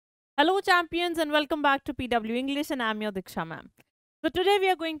Hello champions and welcome back to PW English and I'm your Diksha ma'am. So today we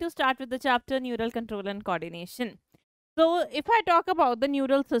are going to start with the chapter Neural Control and Coordination. So if I talk about the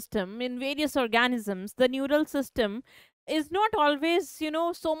neural system in various organisms, the neural system is not always,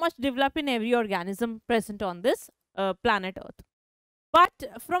 so much developed in every organism present on this planet Earth. But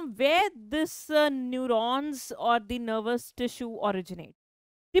from where this neurons or the nervous tissue originate?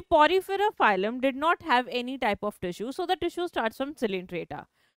 The Porifera phylum did not have any type of tissue, so the tissue starts from Coelenterata.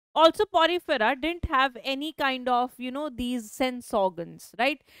 Also, Porifera didn't have any kind of, these sense organs,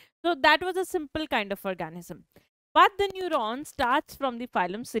 right? So that was a simple kind of organism. But the neuron starts from the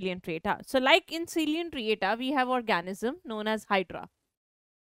phylum Coelenterata. So like in Coelenterata, we have organism known as Hydra.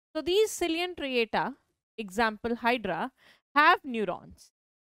 So these Coelenterata, example Hydra, have neurons,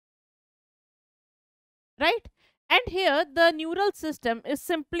 right? And here the neural system is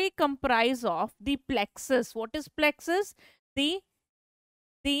simply comprised of the plexus. What is plexus?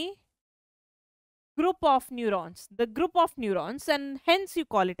 The group of neurons. The group of neurons, and hence you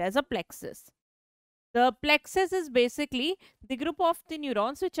call it as a plexus. The plexus is basically the group of the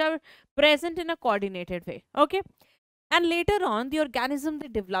neurons which are present in a coordinated way. Okay. And later on, the organism they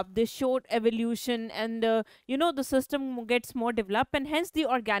develop, they showed evolution, and the system gets more developed, and hence the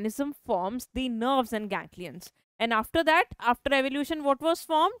organism forms the nerves and ganglions. And after that, after evolution, what was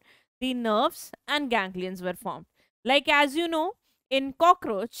formed? The nerves and ganglions were formed. Like as you know, in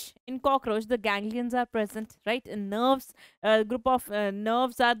cockroach, the ganglions are present, right? In nerves, group of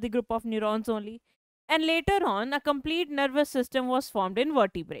nerves are the group of neurons only. And later on, a complete nervous system was formed in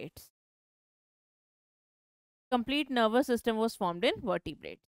vertebrates. Complete nervous system was formed in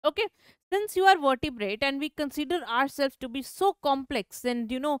vertebrate. Okay, since you are vertebrate and we consider ourselves to be so complex and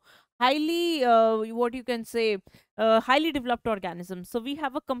highly what you can say highly developed organisms, so we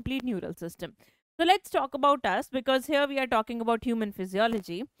have a complete neural system. So let's talk about us, because here we are talking about human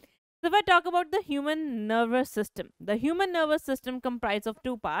physiology. So if I talk about the human nervous system, the human nervous system comprises of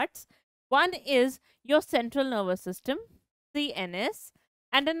two parts. One is your central nervous system, CNS,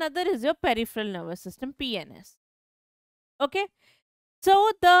 and another is your peripheral nervous system, PNS. Okay,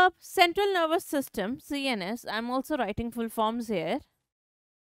 so the central nervous system, CNS, I'm also writing full forms here.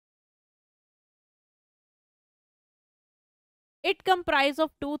 It comprises of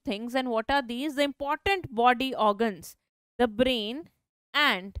two things, and what are these? The important body organs, the brain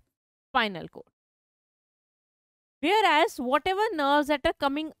and spinal cord. Whereas whatever nerves that are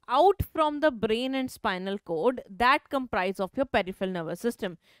coming out from the brain and spinal cord, that comprise of your peripheral nervous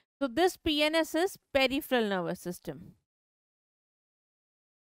system. So this PNS is peripheral nervous system.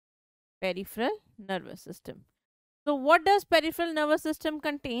 Peripheral nervous system. So what does peripheral nervous system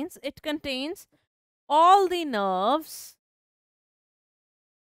contains? It contains all the nerves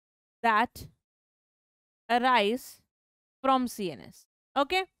that arise from CNS.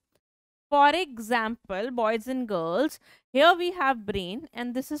 Okay. For example, boys and girls, here we have brain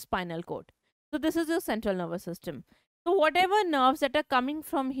and this is spinal cord. So this is your central nervous system. So whatever nerves that are coming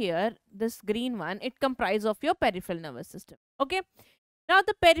from here, this green one, it comprises of your peripheral nervous system. Okay. Now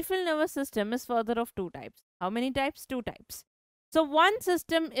the peripheral nervous system is further of two types. How many types? Two types. So one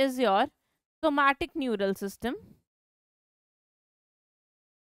system is your somatic neural system,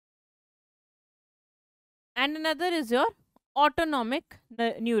 and another is your autonomic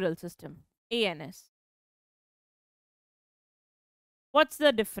neural system, ANS. What's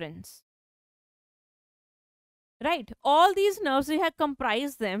the difference? Right, all these nerves, we have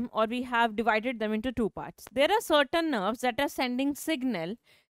comprised them, or we have divided them into two parts. There are certain nerves that are sending signal,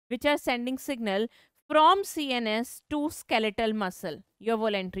 which are sending signal from CNS to skeletal muscle, your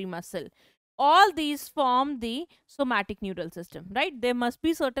voluntary muscle. All these form the somatic neural system, right? There must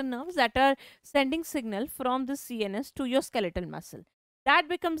be certain nerves that are sending signal from the CNS to your skeletal muscle. That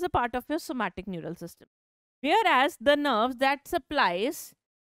becomes a part of your somatic neural system. Whereas the nerves that supplies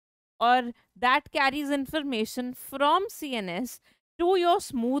or that carries information from CNS to your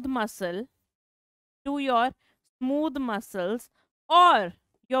smooth muscle, to your smooth muscles, or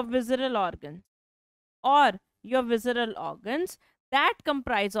your visceral organs, that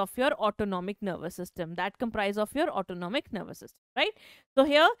comprise of your autonomic nervous system, right? So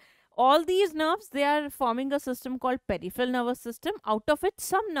here all these nerves, they are forming a system called peripheral nervous system, out of which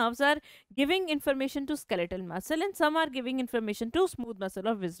some nerves are giving information to skeletal muscle and some are giving information to smooth muscle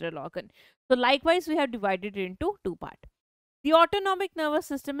or visceral organ. So likewise we have divided it into two parts. The autonomic nervous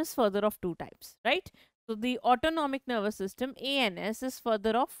system is further of two types, right? So the autonomic nervous system, ANS, is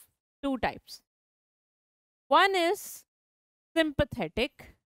further of two types. One is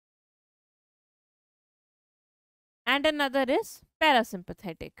sympathetic and another is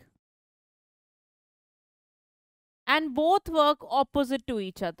parasympathetic. And both work opposite to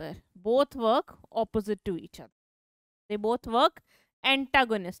each other. both work opposite to each other. They both work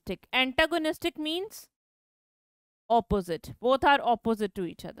antagonistic. Antagonistic means opposite. Both are opposite to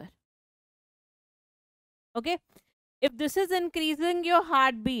each other. Okay. If this is increasing your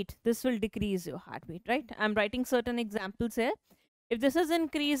heartbeat, this will decrease your heartbeat, right? I'm writing certain examples here. If this is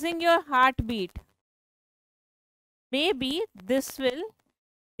increasing your heartbeat, maybe this will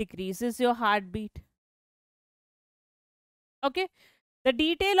decreases your heartbeat. Okay. The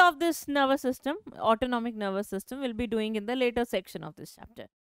detail of this nervous system, autonomic nervous system, will be doing in the later section of this chapter.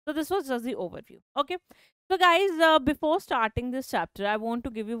 So this was just the overview. Okay. So guys, before starting this chapter, I want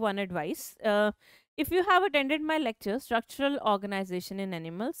to give you one advice. If you have attended my lecture, Structural Organization in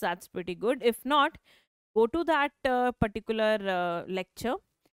Animals, that's pretty good. If not, go to that particular lecture.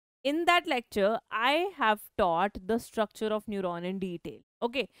 In that lecture, I have taught the structure of neuron in detail.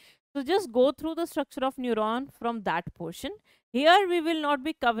 Okay. So just go through the structure of neuron from that portion. Here we will not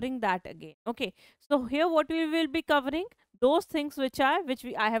be covering that again. Okay. So here what we will be covering, those things which I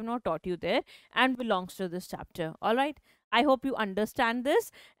have not taught you there and belongs to this chapter. All right. I hope you understand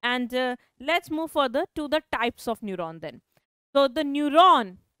this, and let's move further to the types of neuron then. So the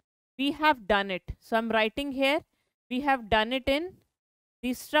neuron, we have done it. So I'm writing here, we have done it in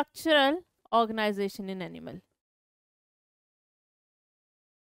the structural organization in animal.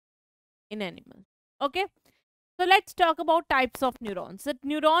 Okay. So let's talk about types of neurons. The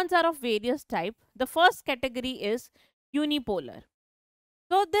neurons are of various type. The first category is unipolar.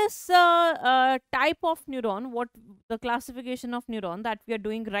 So this type of neuron, what the classification of neuron that we are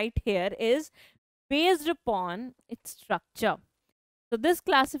doing right here is based upon its structure. So this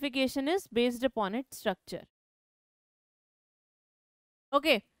classification is based upon its structure.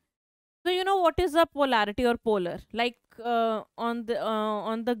 Okay. So you know what is a polarity or polar? Like on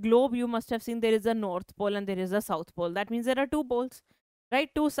the globe, you must have seen there is a north pole and there is a south pole. That means there are two poles, right?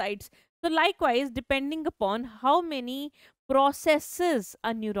 Two sides. So likewise, depending upon how many processes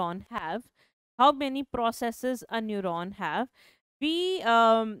a neuron have, we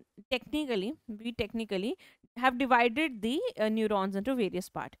technically have divided the neurons into various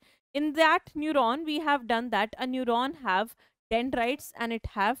parts. In that neuron, we have done that a neuron have dendrites and it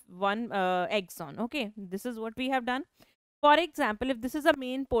have one axon. Okay, this is what we have done. For example, if this is a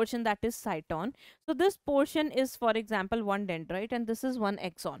main portion, that is cyton, so this portion is, for example, one dendrite and this is one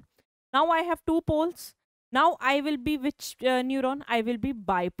axon. Now I have two poles. Now I will be which neuron? I will be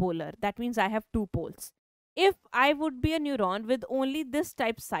bipolar. That means I have two poles. If I would be a neuron with only this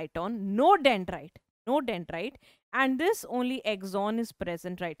type cyton, no dendrite, and this only axon is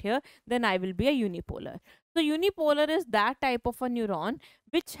present right here, then I will be a unipolar. So unipolar is that type of a neuron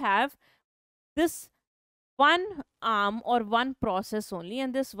which have this one arm or one process only,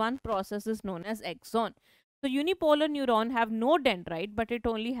 and this one process is known as axon. So unipolar neuron have no dendrite, but it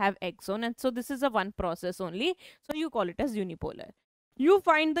only have axon, and so this is a one process only, so you call it as unipolar. You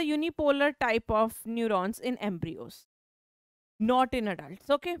find the unipolar type of neurons in embryos, not in adults.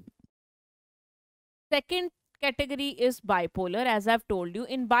 Okay. Second category is bipolar. As I've told you,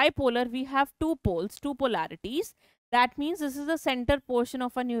 in bipolar we have two poles, two polarities. That means this is the center portion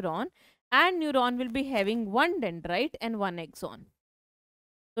of a neuron, and neuron will be having one dendrite and one axon.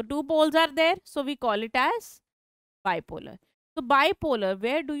 So two poles are there, so we call it as bipolar. So bipolar,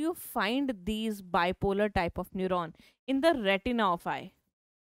 where do you find these bipolar type of neuron? In the retina of eye.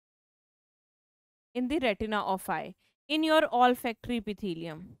 In the retina of eye. In your olfactory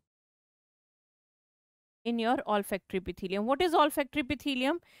epithelium. In your olfactory epithelium. What is olfactory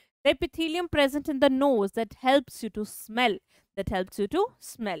epithelium? The epithelium present in the nose that helps you to smell.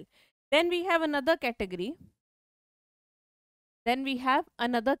 Then we have another category.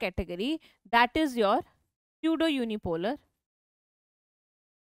 That is your pseudo-unipolar.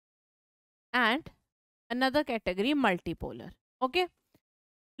 And another category, multipolar. Okay.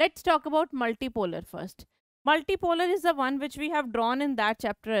 Let's talk about multipolar first. Multipolar is the one which we have drawn in that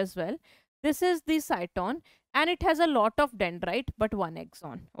chapter as well. This is the cyton and it has a lot of dendrite but one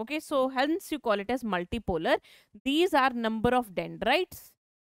axon. Okay, so hence you call it as multipolar. These are number of dendrites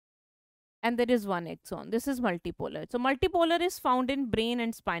and there is one axon. This is multipolar. So multipolar is found in brain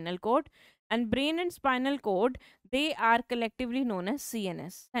and spinal cord, and brain and spinal cord, they are collectively known as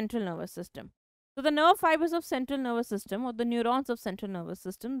CNS, central nervous system. So the nerve fibers of central nervous system or the neurons of central nervous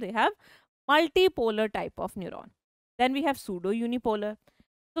system, they have multipolar type of neuron. Then we have pseudo-unipolar.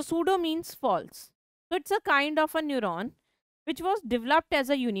 So pseudo means false. So it's a kind of a neuron which was developed as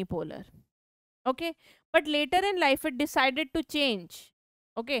a unipolar. Okay. But later in life it decided to change.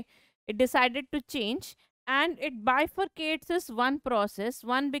 Okay. It decided to change and it bifurcates as one process.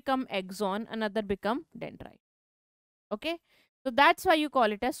 One become axon, another become dendrite. Okay. So that's why you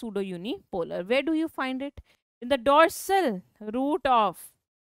call it as pseudo-unipolar. Where do you find it? In the dorsal root of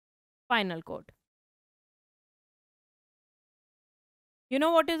spinal cord. You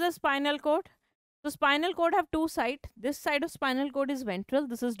know what is a spinal cord? So spinal cord have two sides. This side of spinal cord is ventral,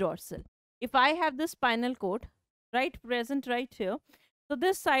 this is dorsal. If I have this spinal cord, right, present right here, so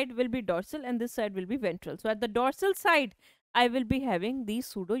this side will be dorsal and this side will be ventral. So at the dorsal side, I will be having the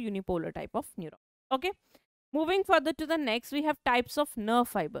pseudo-unipolar type of neuron. Okay. Moving further to the next, we have types of nerve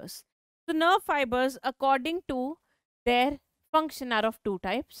fibers. So nerve fibers, according to their function, are of two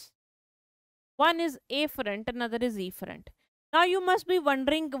types. One is afferent, another is efferent. Now you must be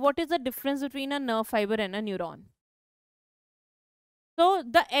wondering what is the difference between a nerve fiber and a neuron. So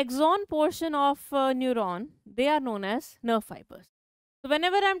the axon portion of neuron, they are known as nerve fibers. So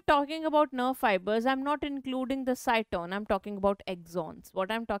whenever I'm talking about nerve fibers, I'm not including the cyton. I'm talking about axons. What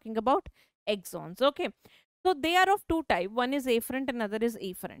I'm talking about? Axons. Okay. So they are of two types. One is afferent, another is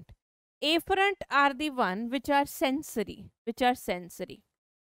efferent. Afferent are the one which are sensory, Their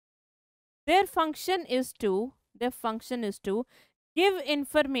function is to give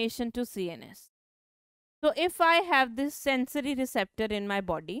information to CNS. So if I have this sensory receptor in my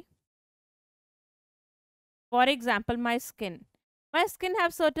body, for example, my skin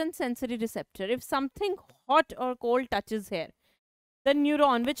have certain sensory receptor. If something hot or cold touches here, the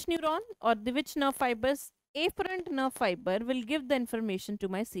neuron, which neuron or which nerve fibers, afferent nerve fiber will give the information to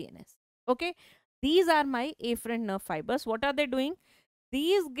my CNS. Okay, these are my afferent nerve fibers. What are they doing?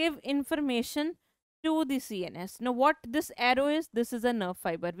 These give information to the CNS. Now what this arrow is, this is a nerve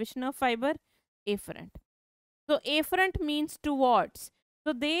fiber. Which nerve fiber? Afferent. So afferent means towards.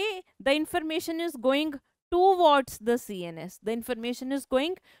 So the information is going towards the CNS. The information is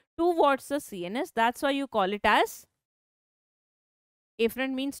going towards the CNS. That's why you call it as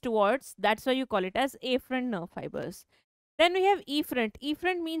afferent, means towards. That's why you call it as afferent nerve fibers. Then we have efferent.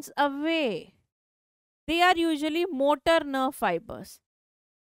 Efferent means away. They are usually motor nerve fibers.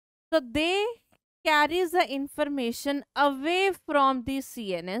 So they carries the information away from the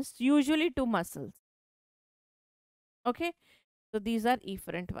CNS, usually to muscles. Okay, so these are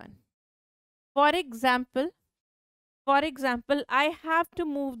efferent one. For example, I have to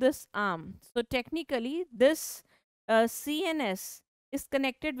move this arm. So technically, this CNS is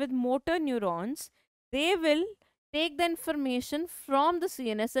connected with motor neurons. They will take the information from the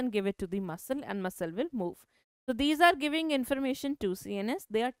CNS and give it to the muscle, and muscle will move. So these are giving information to CNS.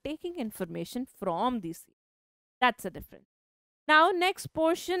 They are taking information from the CNS. That's the difference. Now, next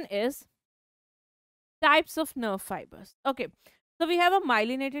portion is types of nerve fibers. Okay, so we have a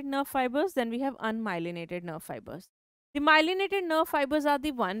myelinated nerve fibers, then we have unmyelinated nerve fibers. The myelinated nerve fibers are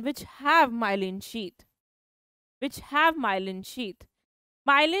the one which have myelin sheath.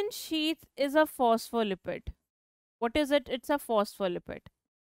 Myelin sheath is a phospholipid. What is it? It's a phospholipid.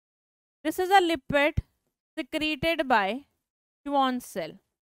 This is a lipid secreted by Schwann cell.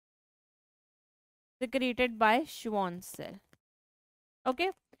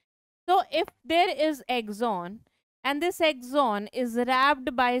 Okay. So if there is axon and this axon is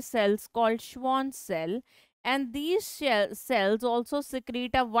wrapped by cells called Schwann cell, and these cells also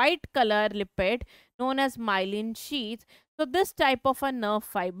secrete a white color lipid known as myelin sheath. So this type of a nerve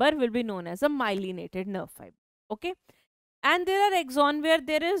fiber will be known as a myelinated nerve fiber. Okay. And there are axon where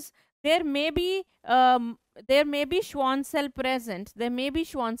there may be Schwann cell present.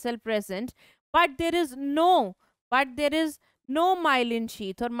 But there is no myelin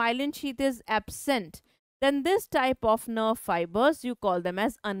sheath, or myelin sheath is absent. Then this type of nerve fibers, you call them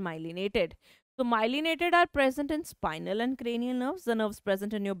as unmyelinated. So myelinated are present in spinal and cranial nerves, the nerves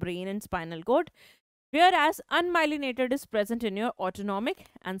present in your brain and spinal cord, whereas unmyelinated is present in your autonomic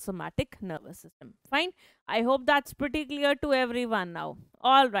and somatic nervous system. Fine. I hope that's pretty clear to everyone now.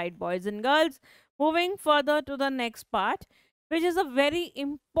 All right, boys and girls, moving further to the next part, which is a very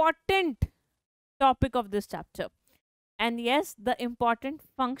important topic of this chapter. And yes, the important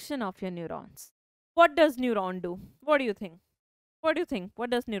function of your neurons. What does neuron do? What do you think? What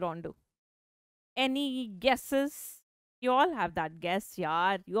does neuron do? Any guesses? You all have that guess,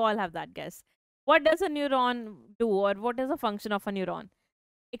 yeah. You all have that guess. What does a neuron do, or what is the function of a neuron?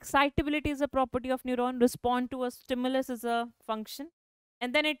 Excitability is a property of neuron. Respond to a stimulus is a function.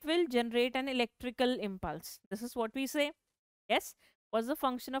 And then it will generate an electrical impulse. This is what we say. Yes. What's the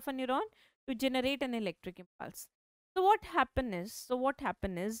function of a neuron? To generate an electric impulse. So what happen is,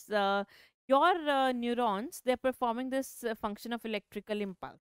 your neurons, they're performing this function of electrical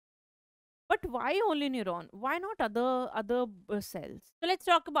impulse. But why only neuron? Why not other cells? So let's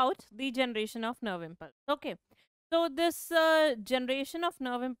talk about the generation of nerve impulse. Okay. So this generation of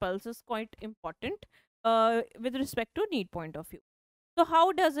nerve impulse is quite important. with respect to need point of view. So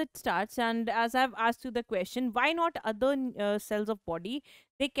how does it starts? And as I've asked you the question, why not other cells of body,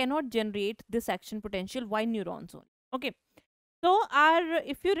 they cannot generate this action potential? Why neurons only? Okay. So our,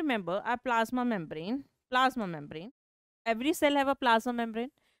 if you remember, our plasma membrane, every cell have a plasma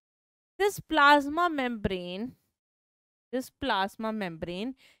membrane. This plasma membrane, this plasma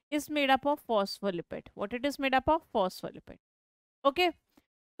membrane is made up of phospholipid. What it is made up of? Phospholipid. Okay.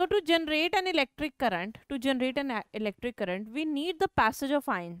 So to generate an electric current, electric current, we need the passage of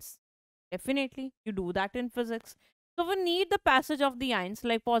ions. Definitely, you do that in physics. So we need the passage of the ions,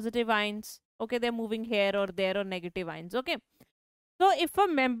 like positive ions. Okay, they're moving here or there, or negative ions. Okay. So if a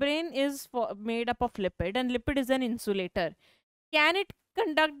membrane is made up of lipid, and lipid is an insulator, can it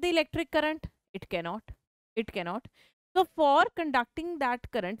conduct the electric current? It cannot. It cannot. So for conducting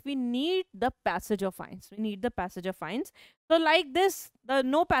that current, we need the passage of ions. We need the passage of ions. So like this, the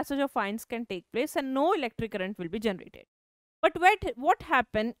no passage of ions can take place and no electric current will be generated. But what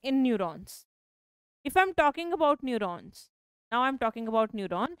happened in neurons? If I'm talking about neurons, now I'm talking about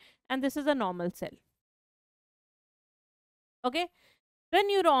neuron, and this is a normal cell. Okay. The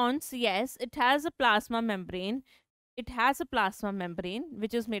neurons, yes, it has a plasma membrane. It has a plasma membrane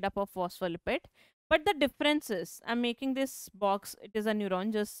which is made up of phospholipid. But the difference is, I'm making this box, it is a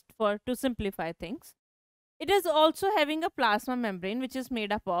neuron just for to simplify things. It is also having a plasma membrane which is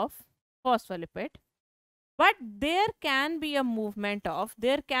made up of phospholipid. But there can be a movement of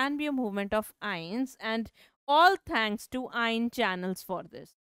ions, and all thanks to ion channels for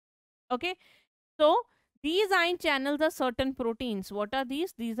this. Okay. So these ion channels are certain proteins. What are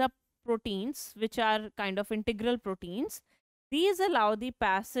these? These are proteins which are kind of integral proteins. These allow the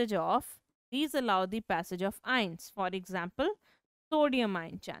passage of ions. For example, sodium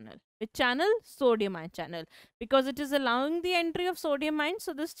ion channel. Which channel? Sodium ion channel. Because it is allowing the entry of sodium ion,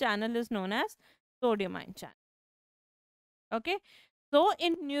 so this channel is known as sodium ion channel. Okay. So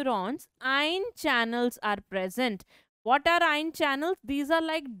in neurons, ion channels are present. What are ion channels? These are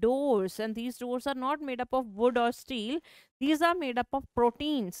like doors, and these doors are not made up of wood or steel. These are made up of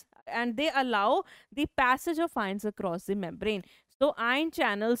proteins, and they allow the passage of ions across the membrane. So ion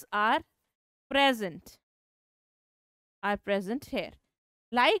channels are present here.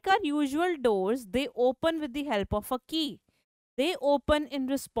 Like our usual doors, they open with the help of a key. They open in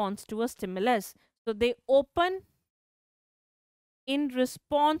response to a stimulus. So they open in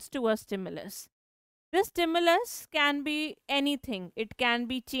response to a stimulus. This stimulus can be anything. It can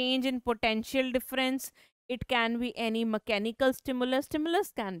be change in potential difference. It can be any mechanical stimulus.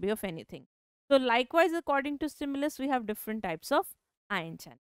 Stimulus can be of anything. So likewise, according to stimulus, we have different types of ion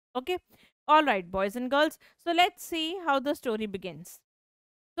channel. Okay. All right, boys and girls. So let's see how the story begins.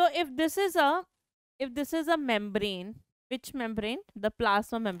 So if this is a membrane, which membrane? The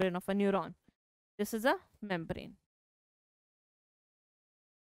plasma membrane of a neuron. This is a membrane.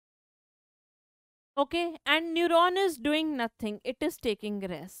 Okay, and neuron is doing nothing. It is taking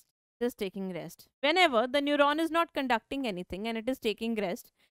rest. It is taking rest. Whenever the neuron is not conducting anything and it is taking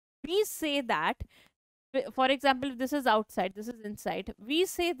rest, we say that, for example, if this is outside, this is inside, we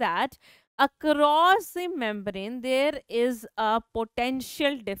say that across the membrane there is a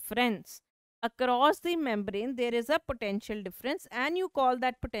potential difference. Across the membrane there is a potential difference, and you call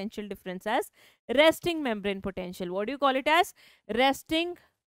that potential difference as resting membrane potential. What do you call it as? Resting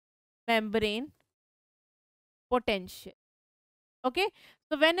membrane potential. Okay.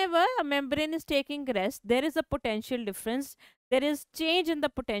 So whenever a membrane is taking rest, there is a potential difference. There is change in the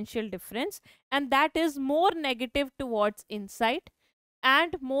potential difference, and that is more negative towards inside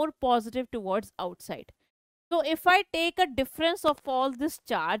and more positive towards outside. So if I take a difference of all this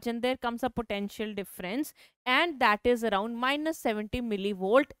charge, and there comes a potential difference, and that is around minus 70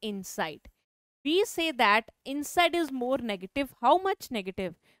 millivolt inside, we say that inside is more negative. How much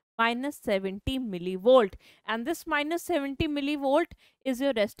negative? Minus 70 millivolt. And this minus 70 millivolt is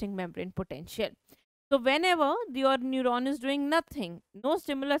your resting membrane potential. So whenever your neuron is doing nothing, no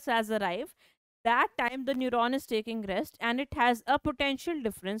stimulus has arrived, that time the neuron is taking rest, and it has a potential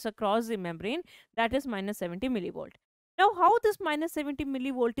difference across the membrane, that is minus 70 millivolt. Now how this minus 70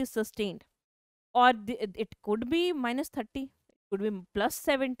 millivolt is sustained? Or it could be minus 30, it could be plus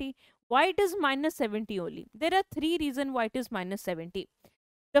 70. Why it is minus 70 only? There are three reasons why it is minus 70.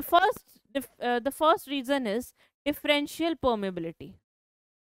 The first reason is differential permeability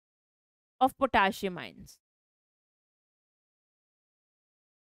of potassium ions.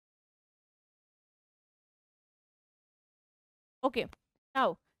 Okay.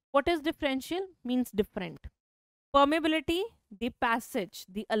 Now, what is differential? Means different. Permeability, the passage,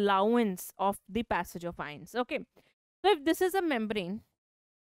 the allowance of the passage of ions. Okay. So if this is a membrane,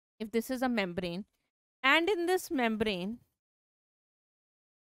 And in this membrane,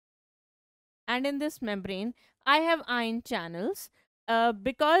 I have ion channels,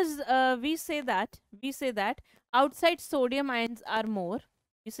 because we say that outside sodium ions are more.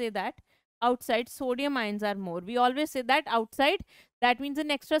 We say that outside sodium ions are more. We always say that outside, that means in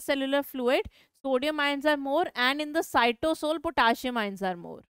extracellular fluid, sodium ions are more, and in the cytosol, potassium ions are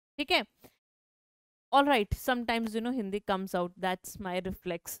more. Okay. All right. Sometimes Hindi comes out. That's my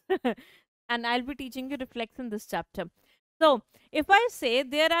reflex, and I'll be teaching you reflex in this chapter. So, if I say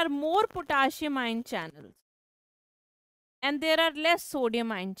there are more potassium ion channels and there are less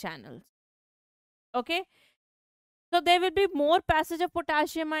sodium ion channels, okay, so there will be more passage of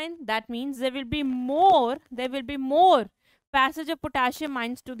potassium ion. That means there will be more passage of potassium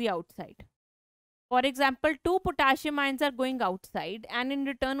ions to the outside. For example, two potassium ions are going outside, and in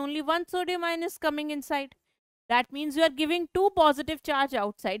return only one sodium ion is coming inside. That means you are giving two positive charge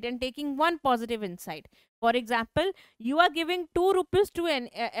outside and taking one positive inside. For example, you are giving 2 rupees to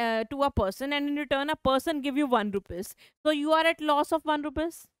a person, and in return a person give you 1 rupees. So you are at loss of 1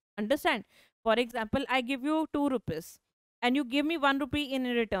 rupees. Understand? For example, I give you 2 rupees and you give me 1 rupee in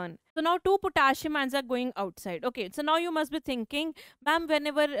return. So now two potassium ions are going outside. Okay, so now you must be thinking, ma'am,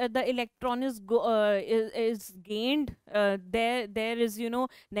 whenever the electron is gained, there is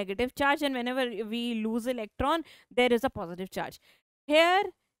negative charge, and whenever we lose electron, there is a positive charge. Here,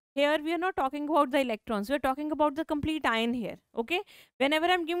 here we are not talking about the electrons, we are talking about the complete ion here. Okay, whenever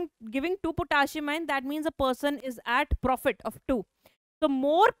I'm giving two potassium ion, that means a person is at profit of two. So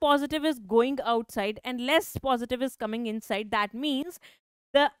more positive is going outside and less positive is coming inside. That means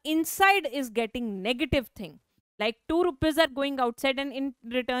the inside is getting negative thing. Like 2 rupees are going outside, and in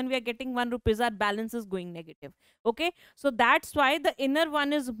return we are getting 1 rupees. Our balance is going negative. Okay, so that's why the inner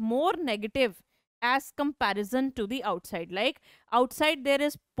one is more negative as comparison to the outside. Like outside there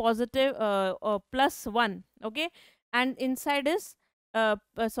is positive, +1. Okay, and inside is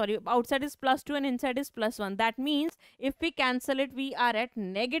sorry, outside is +2 and inside is +1. That means if we cancel it, we are at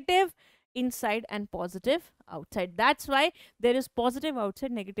negative inside and positive outside. That's why there is positive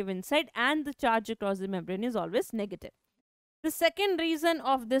outside, negative inside, and the charge across the membrane is always negative. The second reason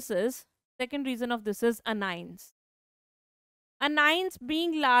of this is anions. Anions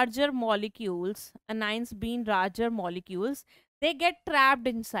being larger molecules, they get trapped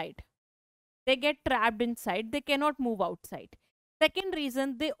inside. They cannot move outside. Second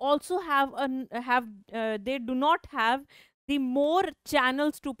reason, they also they do not have the more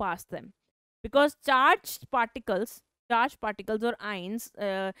channels to pass them, because charged particles or ions,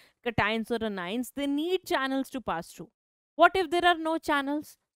 cations or anions, they need channels to pass through. What if there are no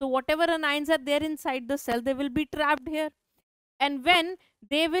channels? So whatever anions are there inside the cell, they will be trapped here, and when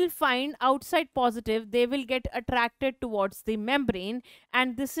they will find outside positive, they will get attracted towards the membrane,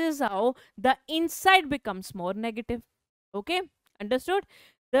 and this is how the inside becomes more negative. Okay, understood?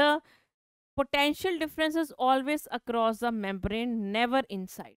 The potential difference is always across the membrane, never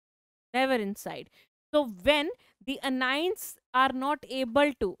inside. Never inside. So when the anions are not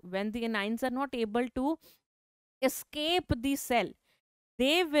able to escape the cell,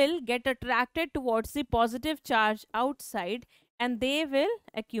 they will get attracted towards the positive charge outside, and they will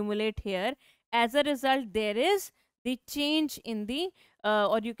accumulate here. As a result, there is the change in the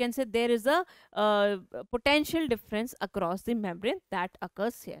or you can say there is a potential difference across the membrane that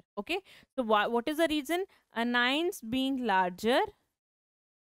occurs here. Okay, so what is the reason? Anions being larger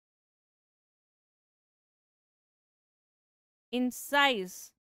in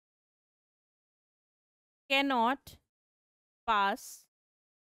size cannot pass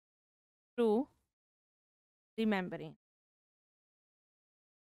through the membrane.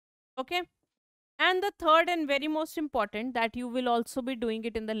 Okay, and the third and very most important, that you will also be doing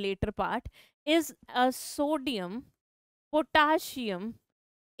it in the later part, is a sodium potassium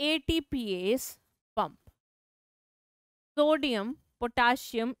ATPase pump. Sodium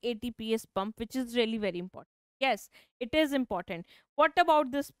potassium ATPase pump, which is really very important. Yes, it is important. What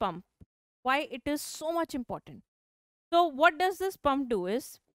about this pump? Why it is so much important? So what does this pump do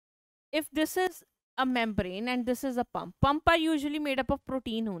is, if this is a membrane and this is a pump are usually made up of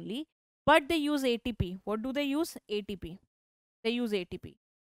protein only, but they use ATP. What do they use? ATP. They use ATP.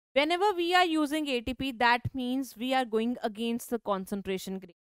 Whenever we are using ATP, that means we are going against the concentration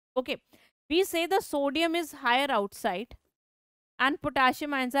gradient. Okay, we say the sodium is higher outside and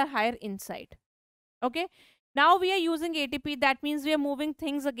potassium ions are higher inside. Okay, now we are using ATP, that means we are moving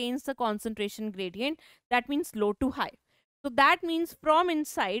things against the concentration gradient, that means low to high. So that means from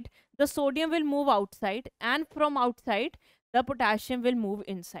inside the sodium will move outside, and from outside the potassium will move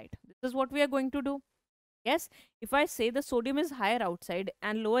inside. This is what we are going to do. Yes, if I say the sodium is higher outside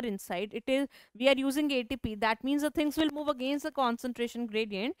and lower inside, it is, we are using ATP. That means the things will move against the concentration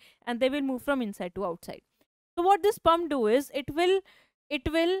gradient and they will move from inside to outside. So what this pump do is it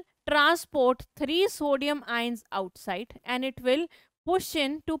will transport 3 sodium ions outside and it will push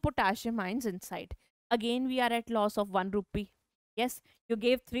in 2 potassium ions inside. Again we are at loss of 1 rupee. Yes, you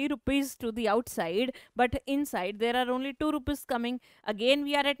gave 3 rupees to the outside, but inside there are only 2 rupees coming. Again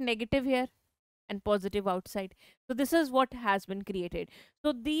we are at negative here and positive outside. So this is what has been created.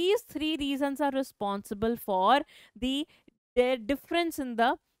 So these 3 reasons are responsible for the difference in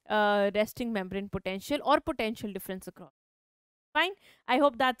the resting membrane potential or potential difference across. Fine. I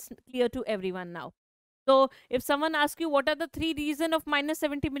hope that's clear to everyone now. So if someone asks you what are the 3 reasons of minus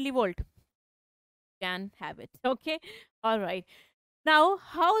 70 millivolt, can have it. Okay. All right. Now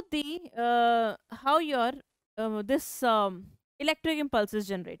how your this electric impulse is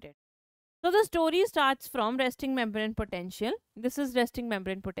generated. So the story starts from resting membrane potential. This is resting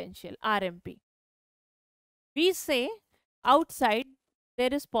membrane potential, RMP. We say outside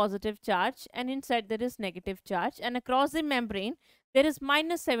there is positive charge and inside there is negative charge, and across the membrane there is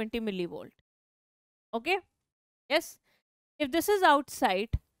minus 70 millivolt. Okay? Yes? If this is outside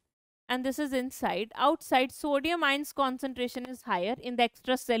and this is inside, outside sodium ions concentration is higher in the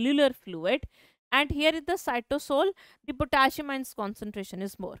extracellular fluid, and here in the cytosol the potassium ions concentration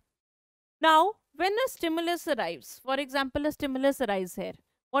is more. Now, when a stimulus arrives, for example, a stimulus arrives here.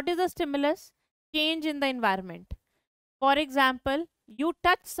 What is a stimulus? Change in the environment. For example, you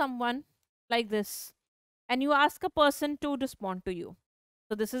touch someone like this and you ask a person to respond to you.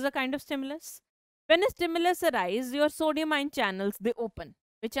 So this is a kind of stimulus. When a stimulus arises, your sodium ion channels, they open.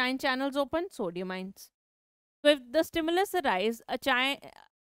 Which ion channels open? Sodium ions. So if the stimulus arises, a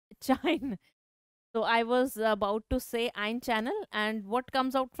chine. So I was about to say ion channel, and what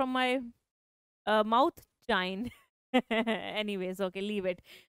comes out from my mouth? Chine. Anyways, okay, leave it.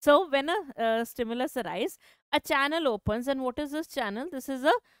 So when a stimulus arises, a channel opens, and what is this channel? This is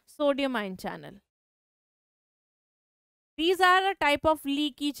a sodium ion channel. These are a type of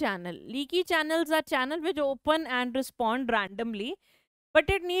leaky channel. Leaky channels are channel which open and respond randomly, but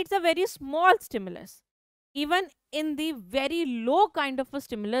it needs a very small stimulus. Even in the very low kind of a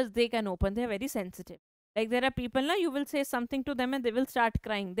stimulus, they can open. They are very sensitive. Like there are people now, you will say something to them and they will start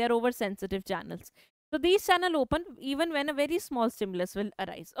crying. They are oversensitive channels. So these channel open even when a very small stimulus will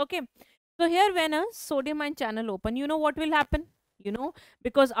arise. Okay. So here when a sodium ion channel open, you know what will happen? You know,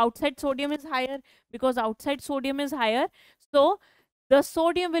 because outside sodium is higher, so the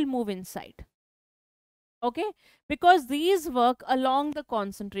sodium will move inside. Okay, because these work along the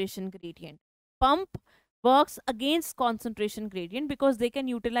concentration gradient. Pump works against concentration gradient because they can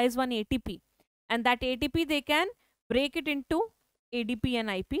utilize one ATP, and that ATP they can break it into ADP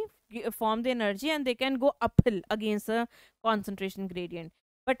and IP, form the energy, and they can go uphill against the concentration gradient.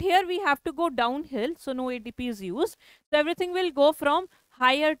 But here we have to go downhill, so no ATP is used. So everything will go from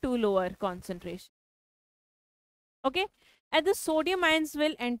higher to lower concentration. Okay, and the sodium ions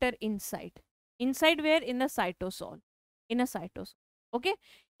will enter inside. Inside where? In the cytosol. In a cytosol. Okay,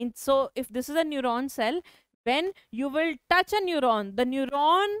 so if this is a neuron cell, when you will touch a neuron, the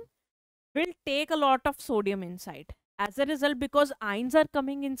neuron will take a lot of sodium inside. As a result, because ions are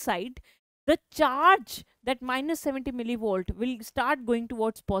coming inside, the charge, that minus 70 millivolt, will start going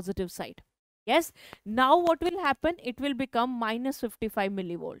towards positive side. Yes. Now what will happen? It will become minus 55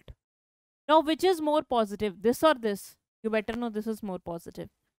 millivolt. Now which is more positive, this or this? You better know this is more positive.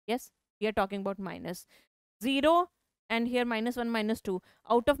 Yes, we are talking about minus 0 and here minus 1, minus 2.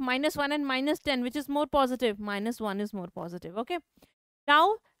 Out of minus 1 and minus 10, which is more positive? Minus 1 is more positive. Okay.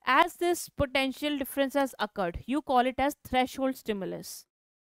 Now, as this potential difference has occurred, you call it as threshold stimulus.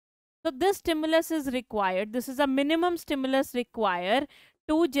 So this stimulus is required. This is a minimum stimulus required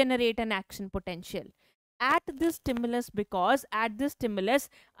to generate an action potential. At this stimulus, because at this stimulus,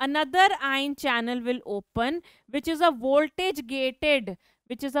 another ion channel will open, which is a voltage gated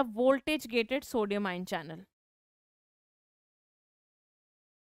sodium ion channel.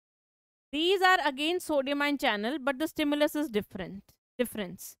 These are again sodium ion channel, but the stimulus is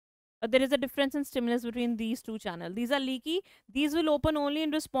difference. There is a difference in stimulus between these two channels. These are leaky. These will open only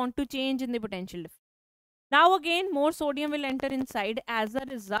in response to change in the potential difference. Now again, more sodium will enter inside. As a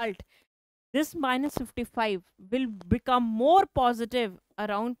result, this minus 55 will become more positive,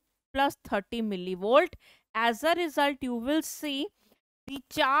 around plus 30 millivolt. As a result, you will see the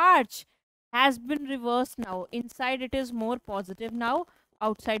charge has been reversed now. Inside it is more positive now,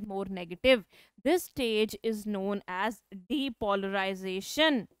 outside more negative. This stage is known as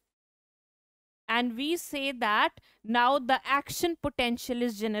depolarization. And we say that now the action potential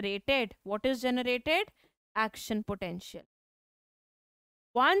is generated. What is generated? action potential.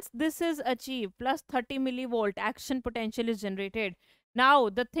 Once this is achieved, plus 30 millivolt action potential is generated. Now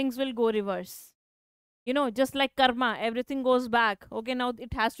the things will go reverse. You know, just like karma, everything goes back. Okay, now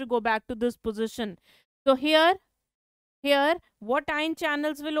it has to go back to this position. So here, what ion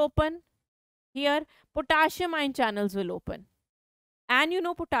channels will open? Here, potassium ion channels will open. And you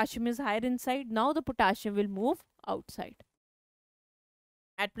know, potassium is higher inside. Now the potassium will move outside.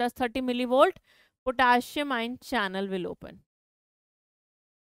 At plus 30 millivolt, potassium ion channel will open.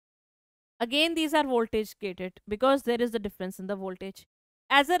 Again, these are voltage gated because there is a difference in the voltage.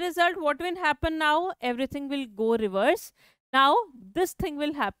 As a result, what will happen now? Everything will go reverse. Now, this thing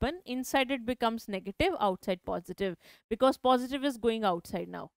will happen. Inside it becomes negative, outside positive, because positive is going outside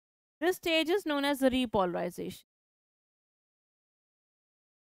now. This stage is known as repolarization.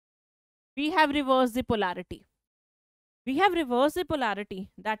 We have reversed the polarity. We have reversed the polarity.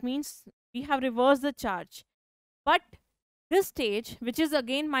 That means we have reversed the charge. But this stage, which is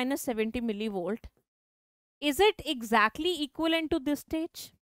again minus 70 millivolt, is it exactly equivalent to this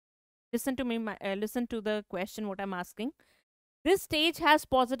stage? Listen to me, listen to the question what I'm asking. This stage has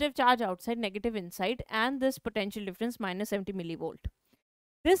positive charge outside, negative inside, and this potential difference minus 70 millivolt.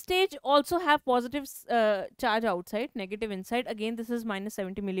 This stage also have positive charge outside, negative inside. Again, this is minus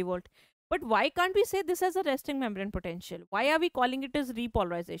 70 millivolt. But why can't we say this as a resting membrane potential? Why are we calling it as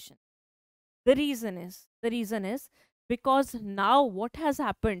repolarization? The reason is because now what has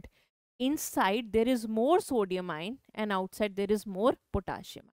happened? Inside there is more sodium ion and outside there is more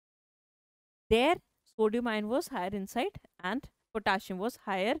potassium. There, sodium ion was higher inside and potassium was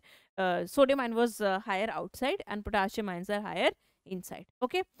higher. Sodium ion was higher outside and potassium ions are higher inside.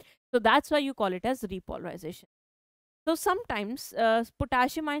 Okay, so that's why you call it as repolarization. So sometimes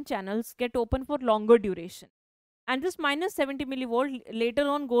potassium ion channels get open for longer duration, and this minus 70 millivolt later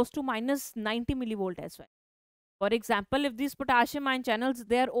on goes to minus 90 millivolt as well. For example, if these potassium ion channels,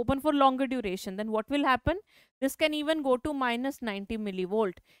 they are open for longer duration, then what will happen? This can even go to minus 90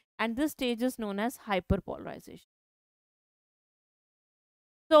 millivolt, and this stage is known as hyperpolarization.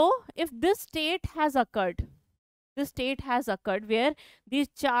 So if this state has occurred, where the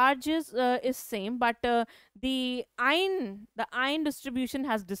charges is same, but the ion distribution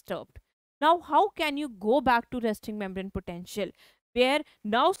has disturbed. Now how can you go back to resting membrane potential, where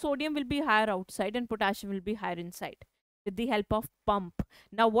now sodium will be higher outside and potassium will be higher inside, with the help of pump?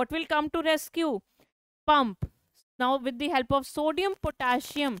 Now what will come to rescue? Pump. Now with the help of sodium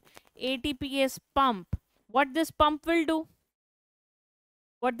potassium ATPase pump, what this pump will do?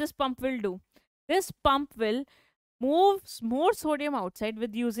 This pump will move more sodium outside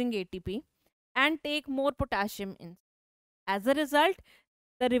with using ATP and take more potassium in. As a result,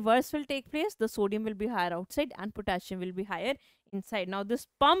 the reverse will take place. The sodium will be higher outside and potassium will be higher inside. Now this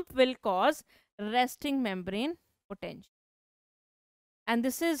pump will cause resting membrane potential. And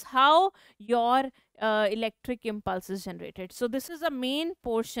this is how your electric impulse is generated. So this is a main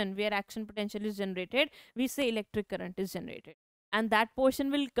portion where action potential is generated. We say electric current is generated, and that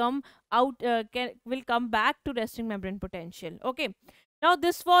portion will come out, will come back to resting membrane potential. Okay, now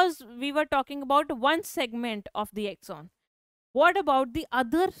we were talking about one segment of the axon. What about the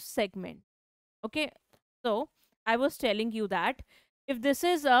other segment? Okay, so I was telling you that if this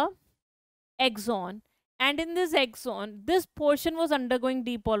is a axon, and in this axon, this portion was undergoing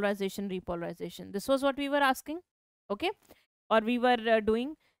depolarization, repolarization. This was what we were asking, okay, or we were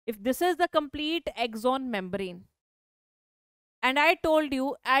doing. If this is the complete axon membrane, and I told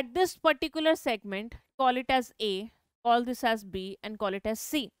you at this particular segment, call it as A, call this as B, and call it as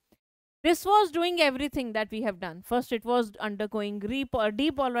C. This was doing everything that we have done. First, it was undergoing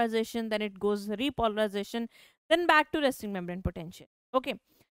depolarization, then it goes repolarization, then back to resting membrane potential. Okay,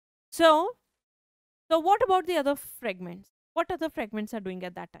 so what about the other fragments? What other fragments are doing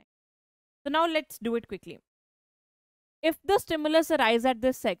at that time? So now let's do it quickly. If the stimulus arises at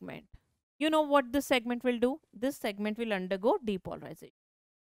this segment, you know what this segment will do? This segment will undergo depolarization.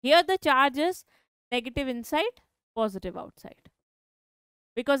 Here the charge is negative inside, positive outside,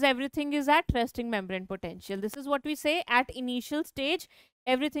 because everything is at resting membrane potential. This is what we say at initial stage,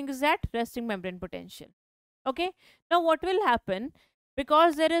 everything is at resting membrane potential. Okay, now what will happen?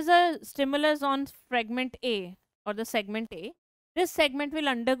 Because there is a stimulus on fragment A or the segment A, this segment will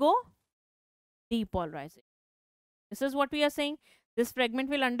undergo depolarization. This is what we are saying. This fragment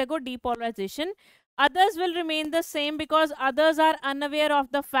will undergo depolarization. Others will remain the same because others are unaware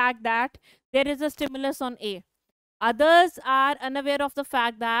of the fact that there is a stimulus on A. Others are unaware of the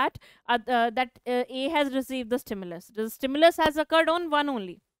fact that A has received the stimulus. The stimulus has occurred on one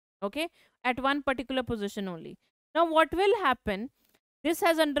only, okay, at one particular position only. Now what will happen? This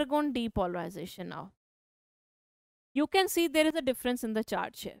has undergone depolarization now. you can see there is a difference in the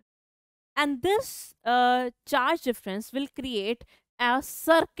charge here. And this charge difference will create a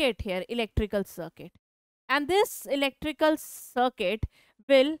circuit here, electrical circuit. And this electrical circuit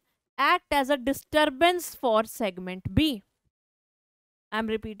will act as a disturbance for segment B. I'm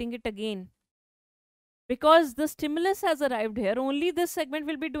repeating it again. Because the stimulus has arrived here, only this segment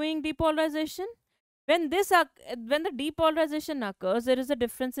will be doing depolarization. When when the depolarization occurs, there is a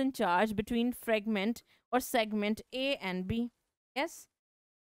difference in charge between fragment or segment A and B. Yes,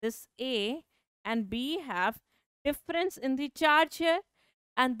 this A and B have difference in the charge here,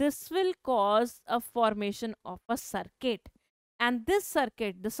 and this will cause a formation of a circuit. And this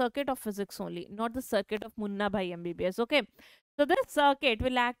circuit, the circuit of physics only, not the circuit of Munna Bhai MBBS. Okay, so this circuit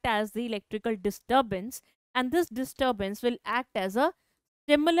will act as the electrical disturbance, and this disturbance will act as a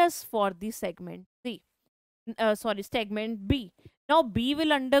stimulus for the segment C. Sorry, segment B. Now B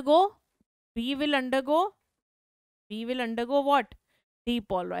will undergo what?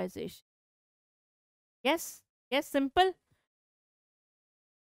 Depolarization. Yes, yes, simple.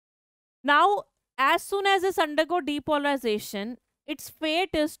 Now, as soon as this undergo depolarization, its fate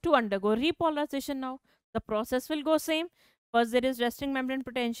is to undergo repolarization now. The process will go same. First there is resting membrane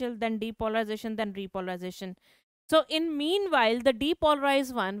potential, then depolarization, then repolarization. So in meanwhile, the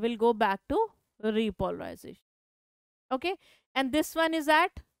depolarized one will go back to repolarization. Okay, and this one is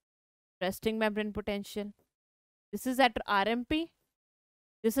at resting membrane potential. This is at RMP.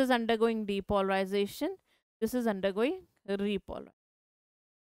 This is undergoing depolarization. This is undergoing repolarization.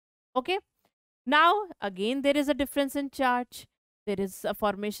 Okay, now again there is a difference in charge. There is a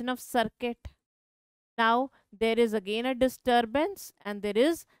formation of circuit. Now there is again a disturbance, and there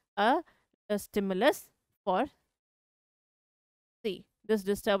is a stimulus for C. This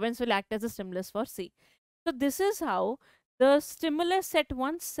disturbance will act as a stimulus for C. So this is how the stimulus at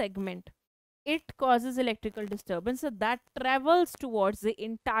one segment, it causes electrical disturbance that travels towards the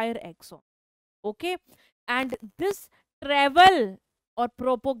entire axon. Okay, and this travel or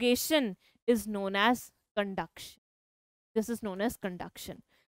propagation is known as conduction. This is known as conduction.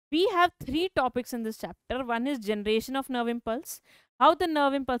 We have three topics in this chapter. One is generation of nerve impulse, how the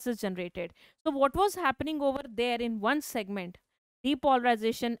nerve impulse is generated. So what was happening over there in one segment,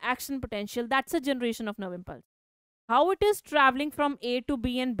 depolarization, action potential, that's a generation of nerve impulse. How it is traveling from A to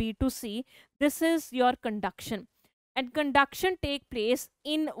B and B to C, this is your conduction. And conduction take place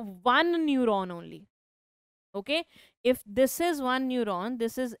in one neuron only. Okay, if this is one neuron,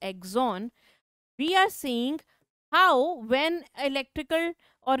 this is axon, we are seeing how when electrical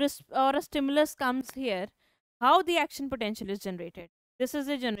or a stimulus comes here, how the action potential is generated. This is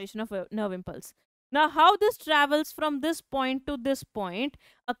a generation of a nerve impulse. Now how this travels from this point to this point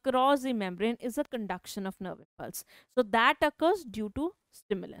across the membrane is a conduction of nerve impulse. So that occurs due to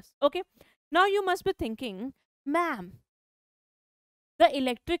stimulus. Okay, now you must be thinking, ma'am, the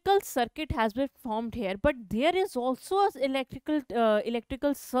electrical circuit has been formed here, but there is also a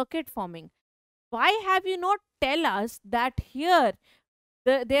electrical circuit forming. Why have you not tell us that here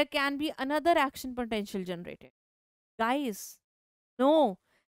there can be another action potential generated? Guys, no,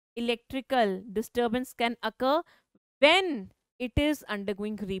 electrical disturbance can occur when it is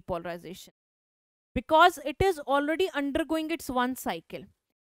undergoing repolarization, because it is already undergoing its one cycle.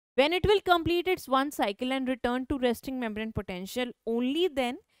 When it will complete its one cycle and return to resting membrane potential, only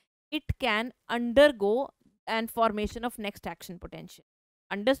then it can undergo and formation of next action potential.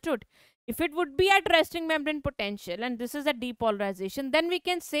 Understood? If it would be at resting membrane potential and this is a depolarization, then we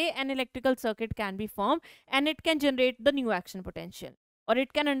can say an electrical circuit can be formed and it can generate the new action potential, or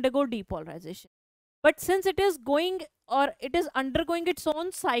it can undergo depolarization. But since it is going, or it is undergoing its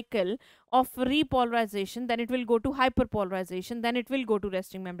own cycle of repolarization, then it will go to hyperpolarization, then it will go to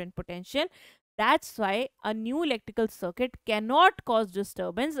resting membrane potential. That's why a new electrical circuit cannot cause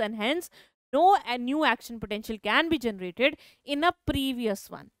disturbance, and hence no new action potential can be generated in a previous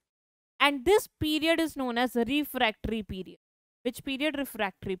one. And this period is known as a refractory period. Which period?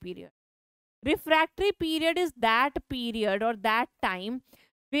 Refractory period. Refractory period is that period or that time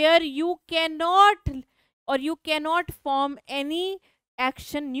where you cannot form any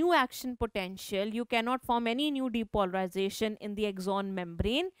new action potential, you cannot form any new depolarization in the axon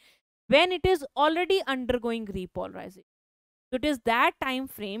membrane when it is already undergoing repolarization. So it is that time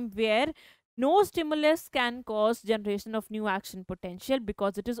frame where no stimulus can cause generation of new action potential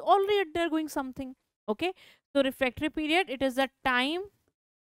because it is already undergoing something. Okay, so refractory period, it is a time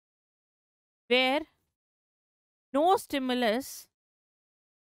where no stimulus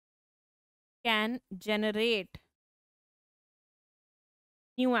can generate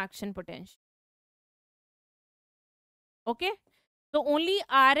new action potential. Okay, So only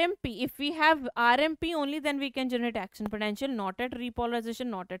RMP, if we have RMP only, then we can generate action potential, not at repolarization,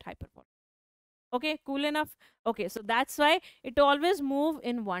 not at hyperpolarization. Okay, cool enough. Okay, so that's why it always move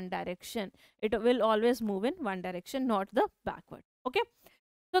in one direction. It will always move in one direction, not the backward. Okay,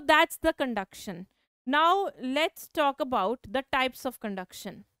 so that's the conduction. Now let's talk about the types of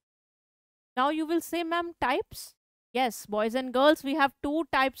conduction. Now you will say, ma'am, types? Yes, boys and girls, we have two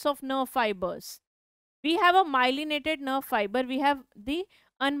types of nerve fibers. We have a myelinated nerve fiber, we have the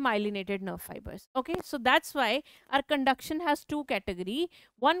unmyelinated nerve fibers. Okay, so that's why our conduction has two category.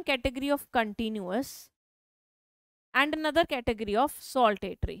 One category of continuous and another category of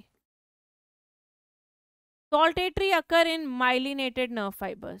saltatory. Saltatory occur in myelinated nerve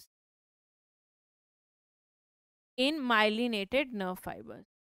fibers. In myelinated nerve fibers.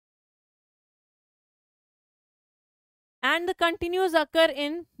 And the continuous occur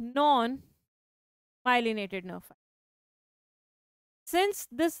in non-myelinated nerve fibers. Since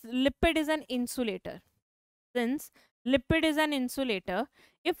this lipid is an insulator,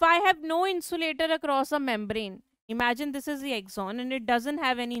 if I have no insulator across a membrane, imagine this is the axon and it doesn't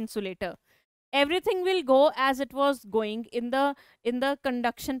have any insulator, everything will go as it was going in the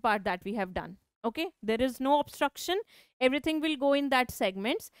conduction part that we have done. Okay, there is no obstruction, everything will go in that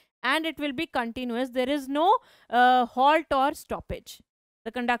segments and it will be continuous. There is no halt or stoppage.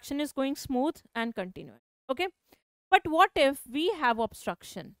 The conduction is going smooth and continuous. Okay, but what if we have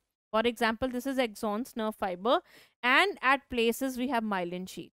obstruction? For example, this is axon's nerve fiber and at places we have myelin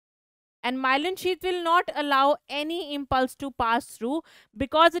sheath. And myelin sheath will not allow any impulse to pass through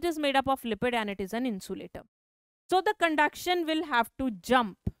because it is made up of lipid and it is an insulator. So the conduction will have to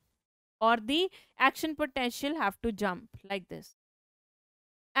jump, or the action potential have to jump like this.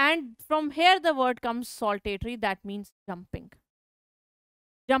 And from here the word comes saltatory, that means jumping.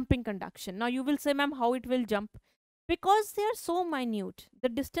 Jumping conduction. Now you will say, ma'am, how it will jump? Because they are so minute, the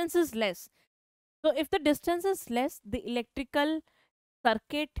distance is less. So if the distance is less, the electrical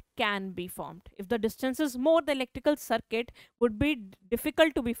circuit can be formed. If the distance is more, the electrical circuit would be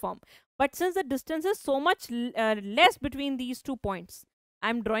difficult to be formed. But since the distance is so much less between these 2 points,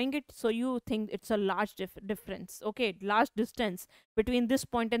 I'm drawing it so you think it's a large difference. Okay, large distance between this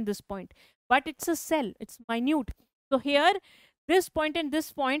point and this point. But it's a cell, it's minute. So here, this point and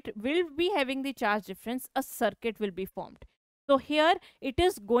this point will be having the charge difference, a circuit will be formed. So here it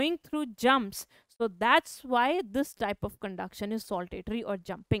is going through jumps. So that's why this type of conduction is saltatory or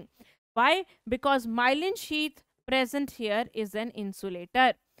jumping. Why? Because myelin sheath present here is an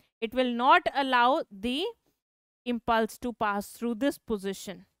insulator. It will not allow the impulse to pass through this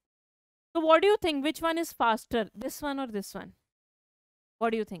position. So what do you think? Which one is faster? This one or this one?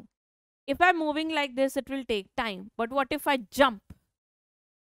 What do you think? If I'm moving like this, it will take time. But what if I jump?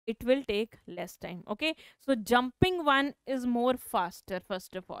 It will take less time. Okay. So jumping one is more faster,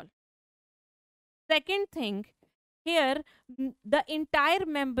 first of all. Second thing, here the entire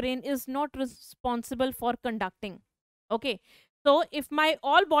membrane is not responsible for conducting. Okay, so if my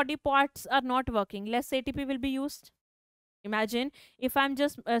all body parts are not working, less ATP will be used. Imagine if I'm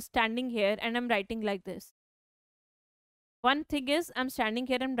just standing here and I'm writing like this. One thing is I'm standing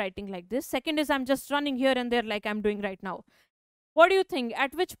here and writing like this. Second is I'm just running here and there like I'm doing right now. What do you think?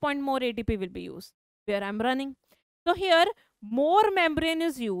 At which point more ATP will be used? Where I'm running. So here more membrane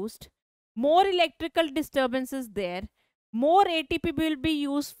is used, more electrical disturbance is there, more ATP will be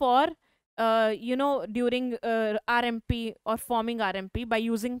used for during RMP or forming RMP by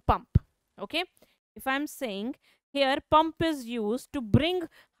using pump. Okay, if I'm saying here pump is used to bring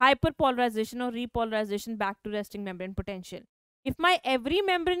hyperpolarization or repolarization back to resting membrane potential. If my every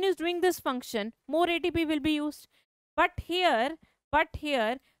membrane is doing this function, more ATP will be used. But here,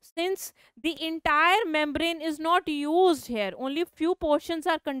 since the entire membrane is not used here, only few portions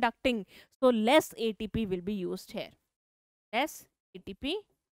are conducting, so less ATP will be used here. Less ATP.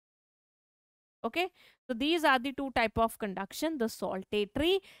 Okay, so these are the two type of conduction, the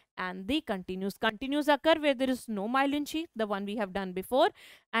saltatory and the continuous. Continuous occur where there is no myelin sheath, the one we have done before,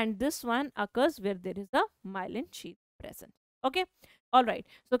 and this one occurs where there is a myelin sheath present. Okay, all right.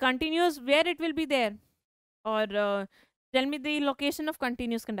 So continuous, where it will be there, or tell me the location of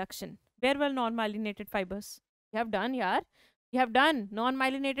continuous conduction. Where were non-myelinated fibers? You have done, yeah. You have done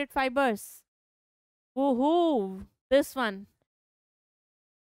non-myelinated fibers. Woohoo! This one.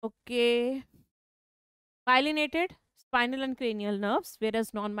 Okay. Myelinated spinal and cranial nerves,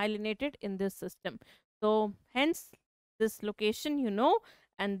 whereas non-myelinated in this system. So hence this location you know,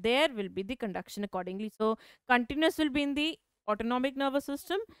 and there will be the conduction accordingly. So continuous will be in the autonomic nervous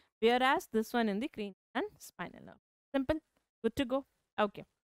system, whereas this one in the cranial and spinal nerve. Simple. Good to go. Okay.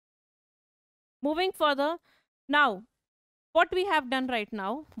 Moving further. Now, what we have done right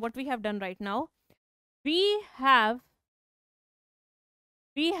now, we have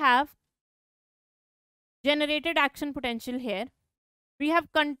generated action potential here. We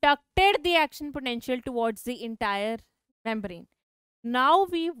have conducted the action potential towards the entire membrane. Now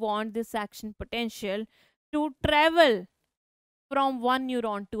we want this action potential to travel from one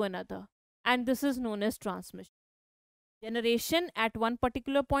neuron to another, and this is known as transmission. Generation, at one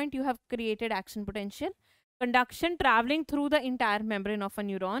particular point you have created action potential. Conduction, traveling through the entire membrane of a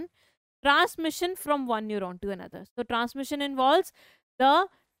neuron. Transmission, from one neuron to another. So transmission involves the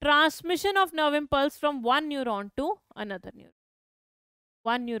transmission of nerve impulse from one neuron to another neuron.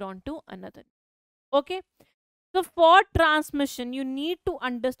 One neuron to another. Okay. So for transmission, you need to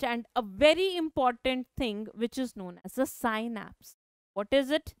understand a very important thing which is known as a synapse. What is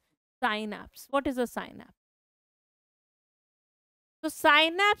it? Synapse. What is a synapse? So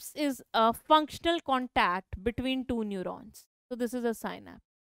synapse is a functional contact between two neurons. So this is a synapse.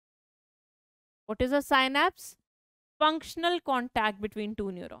 What is a synapse? Functional contact between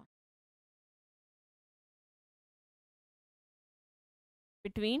two neurons.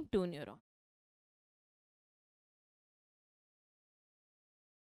 Between two neurons.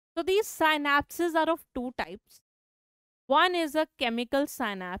 So these synapses are of two types. One is a chemical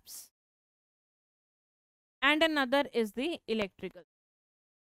synapse and another is the electrical.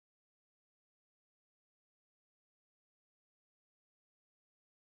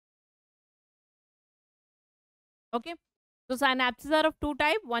 Okay. So synapses are of two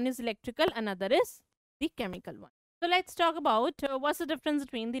types. One is electrical, another is the chemical one. So let's talk about what's the difference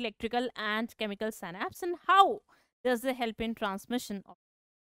between the electrical and chemical synapse and how does it help in transmission of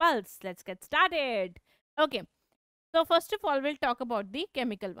pulse. Let's get started. Okay. So first of all, we'll talk about the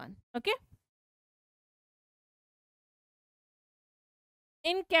chemical one. Okay.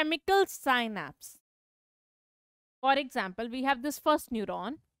 In chemical synapse, for example, we have this first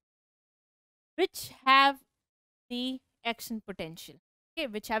neuron which have the action potential, okay,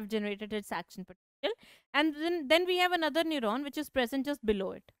 which have generated its action potential, and then we have another neuron which is present just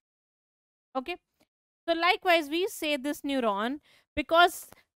below it. Okay. So likewise, we say this neuron, because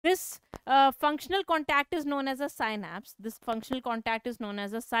this functional contact is known as a synapse. This functional contact is known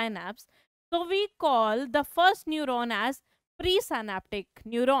as a synapse. So we call the first neuron as presynaptic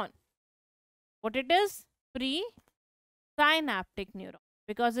neuron. What it is? Presynaptic neuron,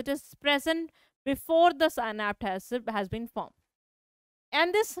 because it is present before the synapse has been formed.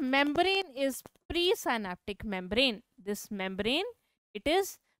 And this membrane is presynaptic membrane. This membrane, it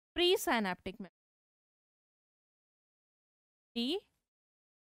is presynaptic membrane.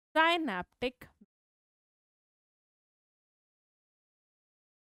 Presynaptic.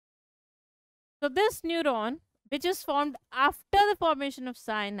 So this neuron, which is formed after the formation of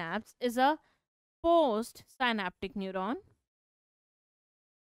synapse, is a post-synaptic neuron.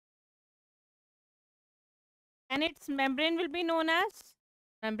 And its membrane will be known as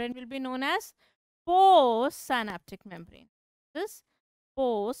post-synaptic membrane. This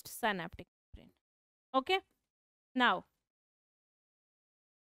post-synaptic membrane. Okay. Now,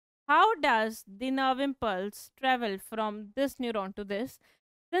 how does the nerve impulse travel from this neuron to this?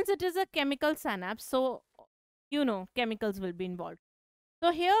 Since it is a chemical synapse, so you know chemicals will be involved.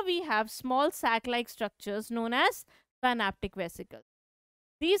 So here we have small sac-like structures known as synaptic vesicles.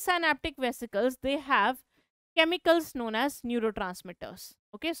 These synaptic vesicles, they have chemicals known as neurotransmitters.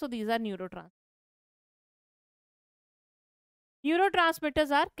 Okay, so these are neurotransmitters.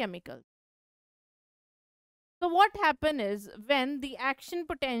 Neurotransmitters are chemicals. So what happens is when the action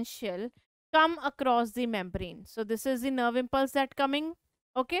potential come across the membrane. So this is the nerve impulse that coming.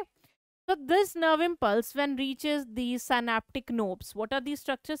 Okay. So this nerve impulse when reaches the synaptic nobes. What are these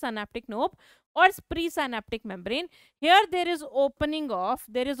structures? Synaptic nobe or presynaptic membrane. Here there is opening of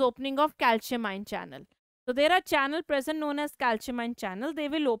calcium ion channel. So there are channel present known as calcium ion channel. They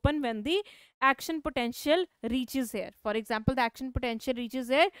will open when the action potential reaches here. For example, the action potential reaches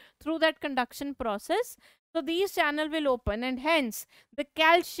here through that conduction process. So these channel will open and hence the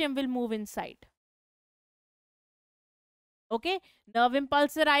calcium will move inside. Okay, nerve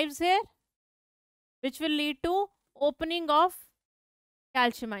impulse arrives here, which will lead to opening of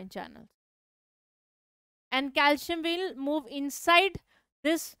calcium ion channels. And calcium will move inside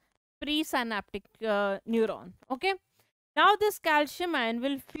this presynaptic neuron. Okay. Now this calcium ion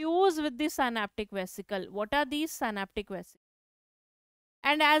will fuse with the synaptic vesicle. What are these synaptic vesicles?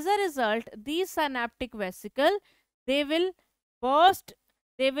 And as a result, these synaptic vesicle, they will burst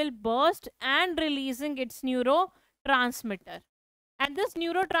and releasing its neurotransmitter. And this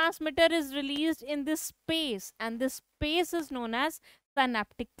neurotransmitter is released in this space, and this space is known as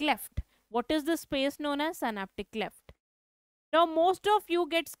synaptic cleft. What is the space known as synaptic cleft? Now, most of you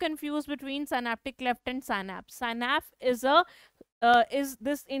gets confused between synaptic cleft and synapse. Synapse is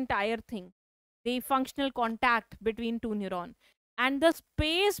this entire thing, the functional contact between two neuron, and the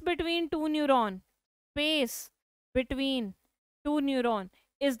space between two neuron is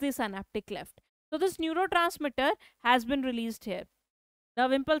the synaptic cleft. So this neurotransmitter has been released here.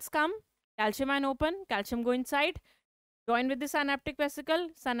 Nerve impulse come, calcium ion open, calcium go inside, join with the synaptic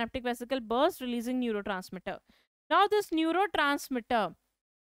vesicle burst, releasing neurotransmitter. Now this neurotransmitter,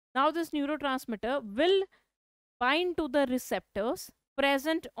 will bind to the receptors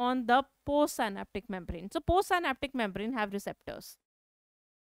present on the postsynaptic membrane. So postsynaptic membrane have receptors.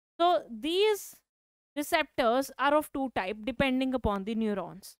 So these receptors are of two type depending upon the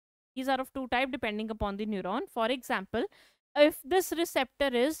neurons. These are of two type depending upon the neuron. For example, if this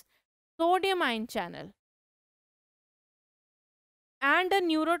receptor is sodium ion channel and a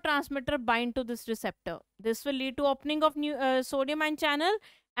neurotransmitter bind to this receptor, this will lead to opening of sodium ion channel,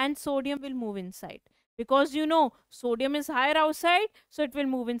 and sodium will move inside, because you know sodium is higher outside, so it will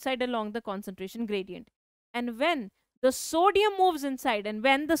move inside along the concentration gradient. And when the sodium moves inside,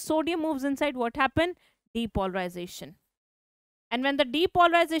 what happen? Depolarization. And when the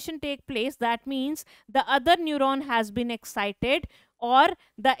depolarization take place, that means the other neuron has been excited, or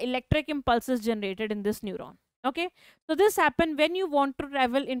the electric impulse is generated in this neuron. Okay, so this happen when you want to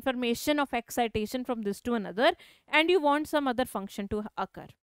travel information of excitation from this to another, and you want some other function to occur.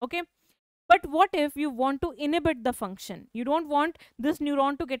 Okay, but what if you want to inhibit the function? You don't want this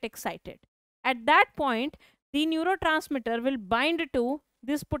neuron to get excited. At that point, the neurotransmitter will bind to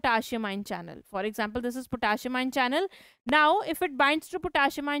this potassium ion channel. For example, this is potassium ion channel. Now, if it binds to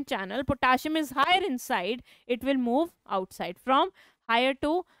potassium ion channel, potassium is higher inside, it will move outside from higher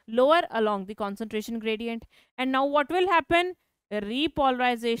to lower along the concentration gradient. And now what will happen?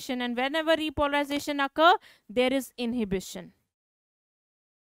 Repolarization. And whenever repolarization occur, there is inhibition.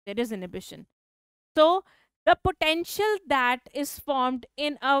 So the potential that is formed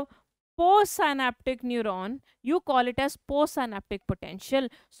in a postsynaptic neuron, you call it as postsynaptic potential.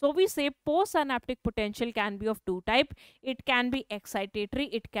 So we say postsynaptic potential can be of two type. It can be excitatory,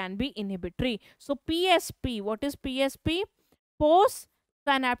 it can be inhibitory. So PSP, what is PSP?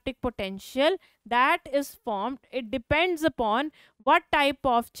 Postsynaptic potential that is formed, it depends upon what type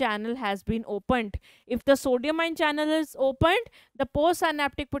of channel has been opened. If the sodium ion channel is opened, the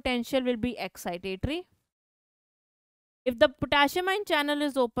postsynaptic potential will be excitatory. If the potassium ion channel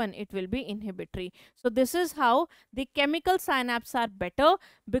is open, it will be inhibitory. So this is how the chemical synapses are better,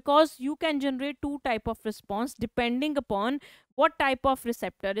 because you can generate two type of response depending upon what type of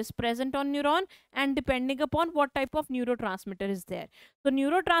receptor is present on neuron and depending upon what type of neurotransmitter is there. So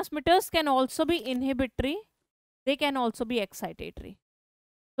neurotransmitters can also be inhibitory, they can also be excitatory.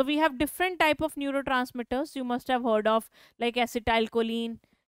 So we have different type of neurotransmitters you must have heard of, like acetylcholine,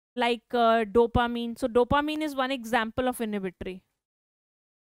 like dopamine. So dopamine is one example of inhibitory.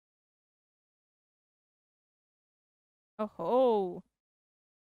 Oh,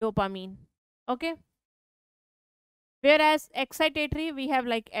 dopamine. Okay. Whereas excitatory, we have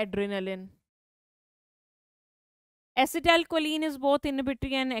like adrenaline. Acetylcholine is both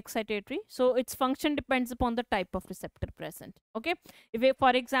inhibitory and excitatory. So its function depends upon the type of receptor present. Okay. If, for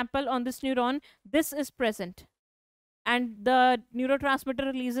example, on this neuron, this is present, and the neurotransmitter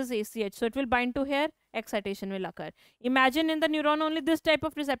releases ACH, so it will bind to here, excitation will occur. Imagine in the neuron only this type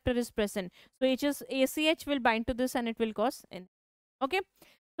of receptor is present, so ACH will bind to this and it will cause in. Okay,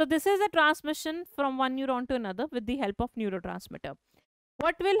 so this is a transmission from one neuron to another with the help of neurotransmitter.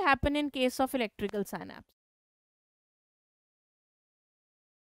 What will happen in case of electrical synapse?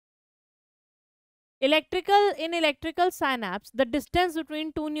 In electrical synapse, the distance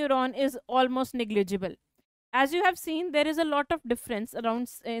between two neurons is almost negligible. As you have seen, there is a lot of difference around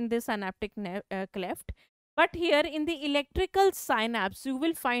in the synaptic cleft. But here in the electrical synapse, you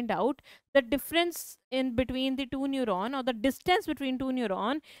will find out the difference in between the two neuron, or the distance between two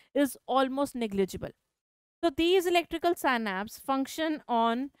neuron is almost negligible. So these electrical synapse function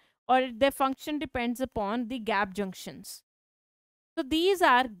on, or their function depends upon the gap junctions. So these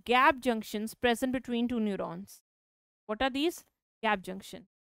are gap junctions present between two neurons. What are these? Gap junction.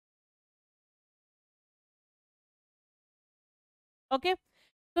 Okay,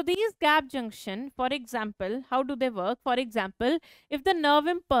 so these gap junction, for example, how do they work? For example, if the nerve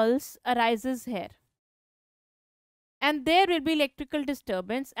impulse arises here, and there will be electrical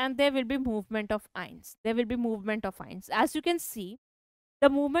disturbance and there will be movement of ions. As you can see, the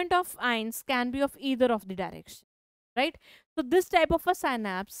movement of ions can be of either of the direction, right? So this type of a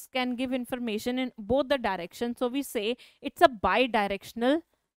synapse can give information in both the directions. So we say it's a bidirectional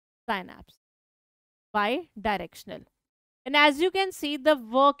synapse. Bidirectional. And as you can see, the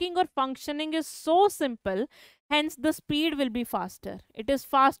working or functioning is so simple, hence the speed will be faster. It is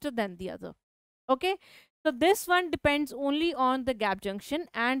faster than the other. Okay, so this one depends only on the gap junction,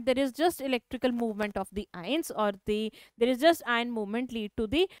 and there is just electrical movement of the ions, or there is just ion movement lead to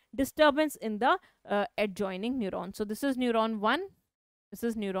the disturbance in the adjoining neuron. So this is neuron 1, this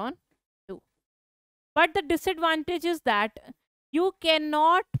is neuron 2. But the disadvantage is that you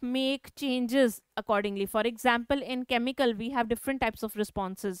cannot make changes accordingly. For example, in chemical, we have different types of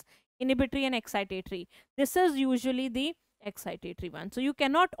responses, inhibitory and excitatory. This is usually the excitatory one. So you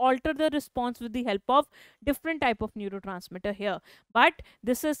cannot alter the response with the help of different type of neurotransmitter here. But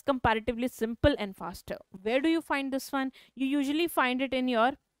this is comparatively simple and faster. Where do you find this one? You usually find it in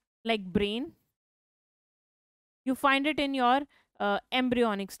your like brain. You find it in your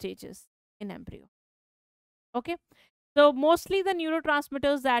embryonic stages in embryo. Okay, so mostly the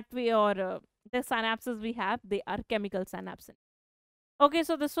neurotransmitters that we, or the synapses we have, they are chemical synapses. Okay,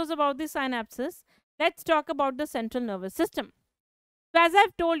 so this was about the synapses. Let's talk about the central nervous system. So as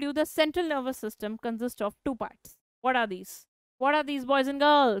I've told you, the central nervous system consists of two parts. What are these? What are these, boys and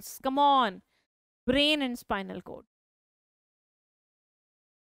girls? Come on. Brain and spinal cord.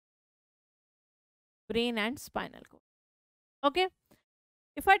 Brain and spinal cord. Okay.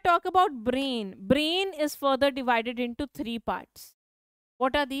 If I talk about brain, brain is further divided into three parts.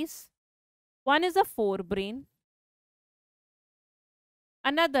 What are these? One is a forebrain.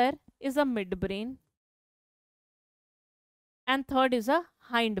 Another is a midbrain. And third is a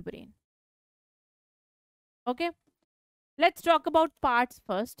hindbrain. Okay. Let's talk about parts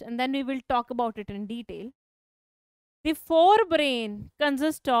first, and then we will talk about it in detail. The forebrain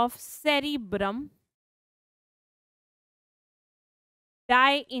consists of cerebrum,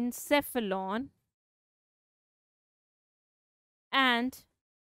 diencephalon, and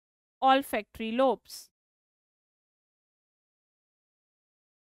olfactory lobes.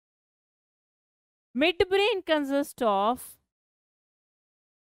 Midbrain consists of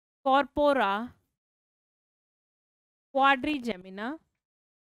corpora, quadrigemina,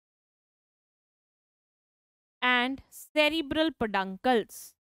 and cerebral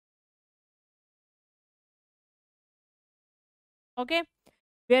peduncles. Okay,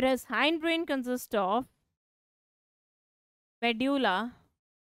 whereas hindbrain consists of medulla,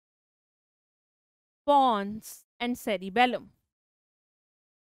 pons, and cerebellum.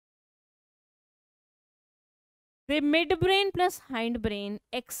 The midbrain plus hindbrain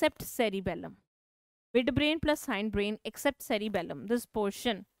except cerebellum. Midbrain plus hindbrain except cerebellum. This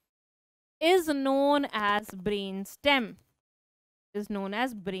portion is known as brain stem. Is known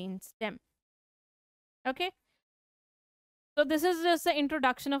as brain stem. Okay. So this is just the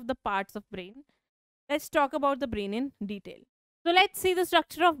introduction of the parts of brain. Let's talk about the brain in detail. So let's see the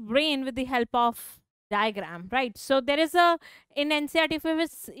structure of brain with the help of diagram, right? So there is a, in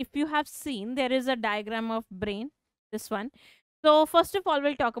NCERT, if you have seen, there is a diagram of brain, this one. So first of all,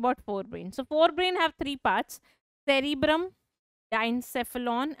 we'll talk about forebrain. So forebrain have three parts: cerebrum,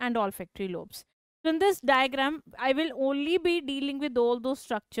 diencephalon, and olfactory lobes. So in this diagram, I will only be dealing with all those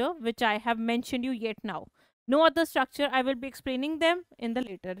structure which I have mentioned you yet now. No other structure. I will be explaining them in the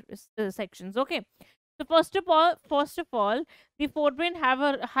later sections. Okay. So first of all, the forebrain have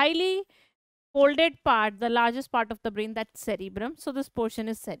a highly folded part, the largest part of the brain, that's cerebrum. So this portion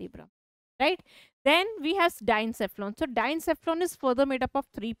is cerebrum, right? Then we have diencephalon. So diencephalon is further made up of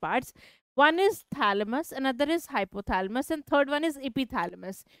three parts. One is thalamus, another is hypothalamus, and third one is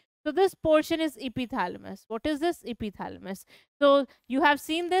epithalamus. So this portion is epithalamus. What is this? Epithalamus. So you have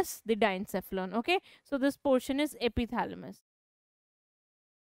seen this, the diencephalon. Okay. So this portion is epithalamus.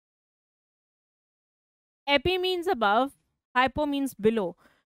 Epi means above, hypo means below.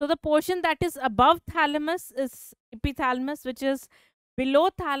 So the portion that is above thalamus is epithalamus, which is below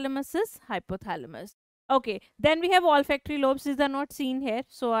thalamus is hypothalamus. Okay, then we have olfactory lobes. These are not seen here,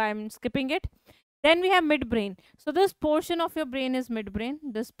 so I'm skipping it. Then we have midbrain. So this portion of your brain is midbrain,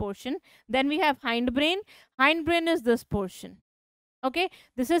 this portion. Then we have hindbrain. Hindbrain is this portion. Okay,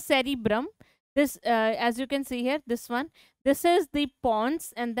 this is cerebrum. This, as you can see here, this one. This is the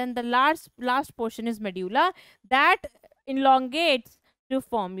pons, and then the last portion is medulla that elongates to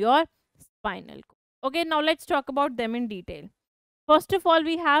form your spinal cord. Okay, now let's talk about them in detail. First of all,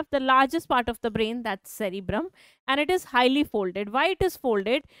 we have the largest part of the brain, that's cerebrum, and it is highly folded. Why it is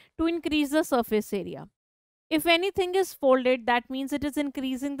folded? To increase the surface area. If anything is folded, that means it is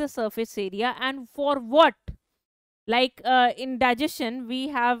increasing the surface area. And for what? Like in digestion, we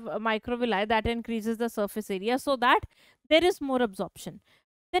have microvilli that increases the surface area so that there is more absorption.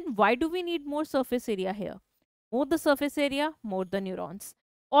 Then why do we need more surface area here? More the surface area, more the neurons.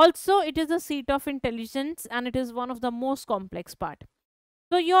 Also, it is a seat of intelligence, and it is one of the most complex part.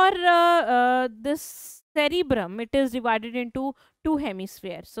 So your this cerebrum, it is divided into two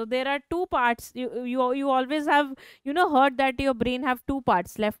hemispheres. So there are two parts. You always have heard that your brain have two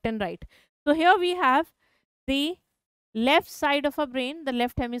parts, left and right. So here we have the left side of a brain, the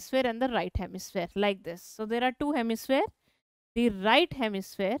left hemisphere, and the right hemisphere, like this. So there are two hemisphere, the right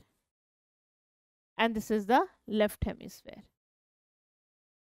hemisphere, and this is the left hemisphere.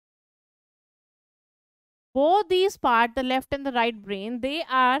 Both these parts, the left and the right brain, they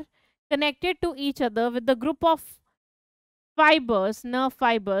are connected to each other with the group of fibers, nerve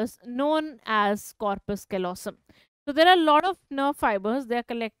fibers, known as corpus callosum. So there are a lot of nerve fibers. They are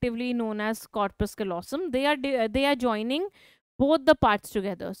collectively known as corpus callosum. They are joining both the parts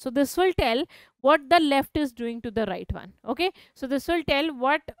together. So this will tell what the left is doing to the right one. Okay. So this will tell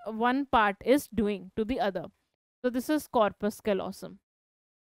what one part is doing to the other. So this is corpus callosum.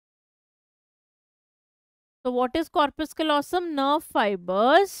 So what is corpus callosum? Nerve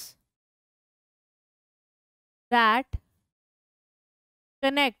fibers that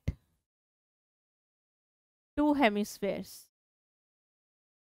connect two hemispheres.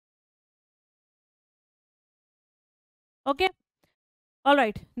 Okay. All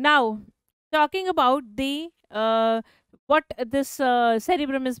right. Now, talking about the what this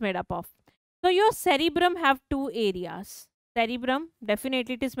cerebrum is made up of. So your cerebrum have two areas. Cerebrum,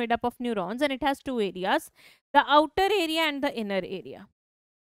 definitely it is made up of neurons, and it has two areas, the outer area and the inner area.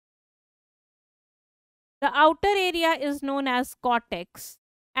 The outer area is known as cortex,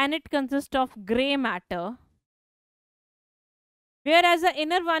 and it consists of gray matter, whereas the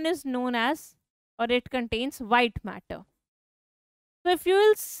inner one is known as, or it contains white matter. So if you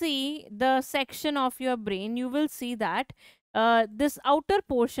will see the section of your brain, you will see that this outer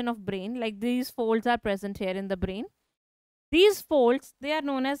portion of brain, like these folds are present here in the brain. These folds, they are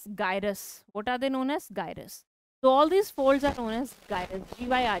known as gyrus. What are they known as? Gyrus. So all these folds are known as gyrus,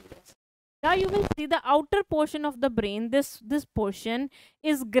 G-Y-R-U-S. Now you will see the outer portion of the brain, this portion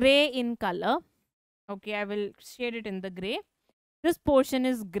is gray in color. Okay, I will shade it in the gray. This portion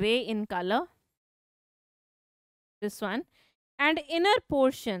is gray in color. This one. And inner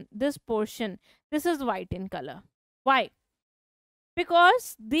portion, this is white in color. Why?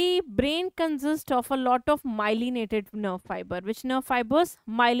 Because the brain consists of a lot of myelinated nerve fiber. Which nerve fibers?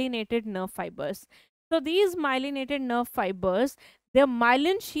 Myelinated nerve fibers. So these myelinated nerve fibers, their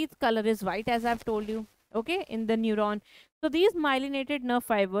myelin sheath color is white, as I've told you, okay, in the neuron. So these myelinated nerve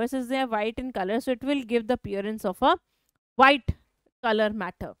fibers, is they are white in color, so it will give the appearance of a white color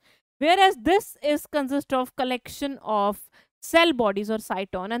matter. Whereas this is consist of collection of cell bodies or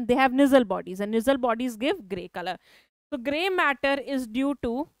cyton, and they have nissl bodies, and nissl bodies give gray color. So gray matter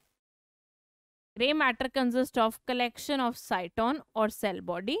consists of collection of cyton or cell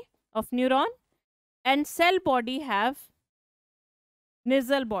body of neuron, and cell body have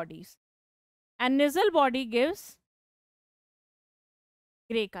nissl bodies, and nissl body gives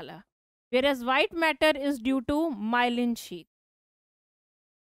gray color, whereas white matter is due to myelin sheath.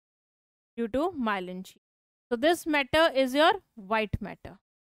 So this matter is your white matter,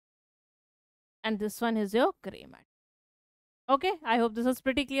 and this one is your gray matter. Okay, I hope this is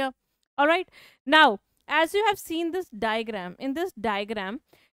pretty clear. All right. Now, as you have seen this diagram, in this diagram,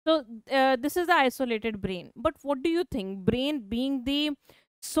 so this is the isolated brain. But what do you think? Brain being the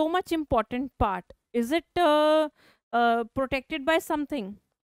so much important part, is it protected by something?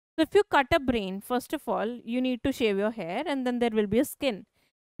 So if you cut a brain, first of all, you need to shave your hair, and then there will be a skin.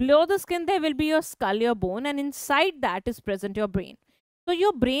 Below the skin, there will be your skull, your bone, and inside that is present your brain. So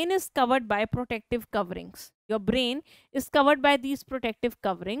your brain is covered by protective coverings. Your brain is covered by these protective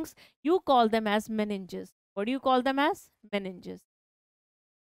coverings. You call them as meninges. What do you call them as? Meninges.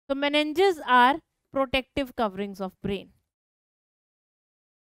 So meninges are protective coverings of brain.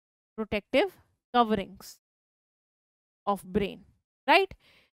 Protective coverings of brain, right?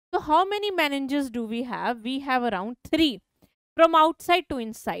 So how many meninges do we have? We have around 3 from outside to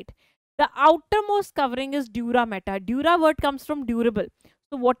inside. The outermost covering is dura mater. Dura word comes from durable.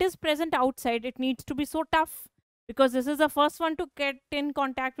 So what is present outside, it needs to be so tough, because this is the first one to get in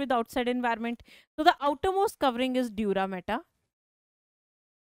contact with outside environment. So the outermost covering is dura mater.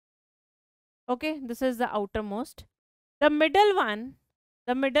 Okay, this is the outermost. The middle one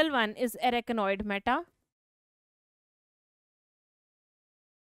is arachnoid mater.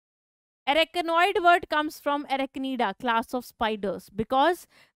 Arachnoid word comes from arachnida, class of spiders, because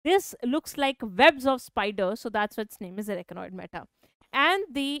this looks like webs of spiders, so that's why its name is arachnoid mater. And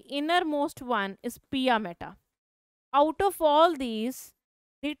the innermost one is pia mater. Out of all these,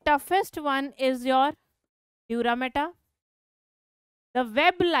 the toughest one is your dura mater. The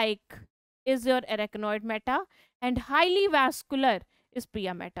web-like is your arachnoid meta, and highly vascular is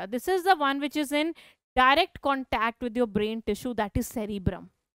pia meta. This is the one which is in direct contact with your brain tissue, that is cerebrum.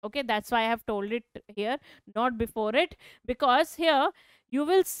 Okay, that's why I have told it here, not before it, because here you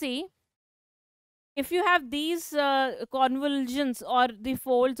will see if you have these convolutions or the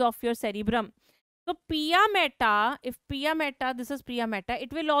folds of your cerebrum. So pia meta, if pia meta, this is pia meta,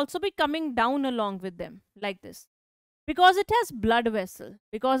 it will also be coming down along with them like this, because it has blood vessel,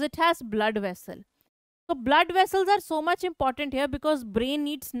 because it has blood vessel. So blood vessels are so much important here because brain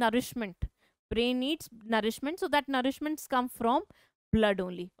needs nourishment. Brain needs nourishment, so that nourishments come from blood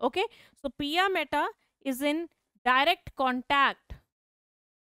only. Okay, so pia meta is in direct contact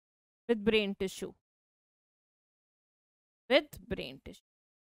with brain tissue. With brain tissue.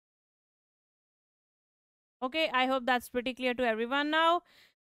 Okay, I hope that's pretty clear to everyone now.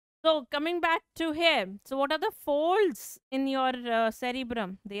 So coming back to here, so what are the folds in your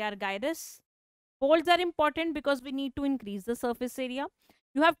cerebrum? They are gyrus. Folds are important because we need to increase the surface area.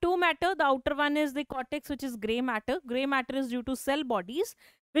 You have two matter. The outer one is the cortex, which is gray matter. Gray matter is due to cell bodies,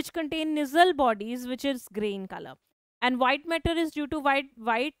 which contain nasal bodies, which is gray in color. And white matter is due to white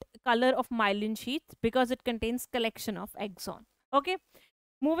color of myelin sheath because it contains collection of axon. Okay,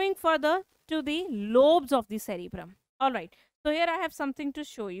 moving further to the lobes of the cerebrum. All right, so here I have something to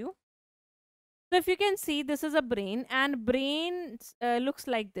show you. So if you can see, this is a brain, and brain looks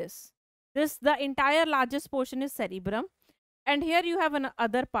like this. The entire largest portion is cerebrum, and here you have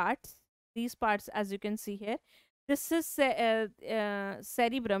other parts. These parts, as you can see here, this is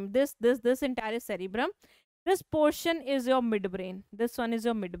cerebrum. This entire cerebrum. This portion is your midbrain. This one is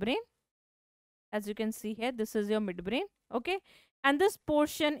your midbrain. As you can see here, this is your midbrain. Okay, and this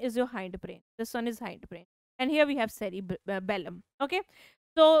portion is your hindbrain. This one is hindbrain, and here we have cerebellum. Okay,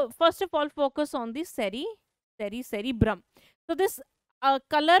 so first of all, focus on the cerebrum. So this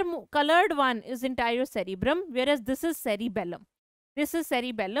colored one is entire cerebrum, whereas this is cerebellum. This is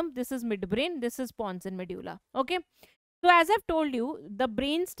cerebellum, this is midbrain, this is pons and medulla. Okay, so as I've told you, the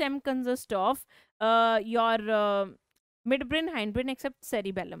brain stem consists of your midbrain, hindbrain, except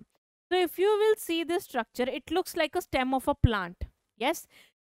cerebellum. So if you will see this structure, it looks like a stem of a plant. Yes,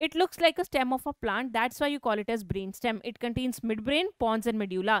 it looks like a stem of a plant. That's why you call it as brain stem. It contains midbrain, pons and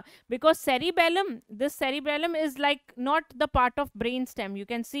medulla. Because cerebellum, this cerebellum is like not the part of brain stem. You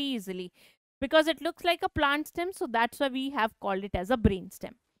can see easily. Because it looks like a plant stem. So that's why we have called it as a brain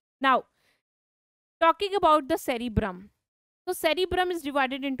stem. Now, talking about the cerebrum. So cerebrum is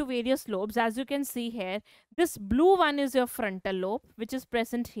divided into various lobes. As you can see here, this blue one is your frontal lobe, which is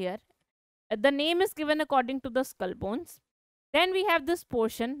present here. The name is given according to the skull bones. Then we have this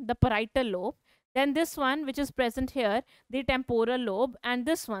portion, the parietal lobe. Then this one, which is present here, the temporal lobe. And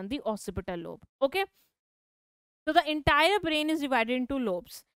this one, the occipital lobe. Okay. So the entire brain is divided into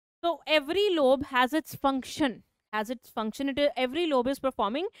lobes. So every lobe has its function. Every lobe is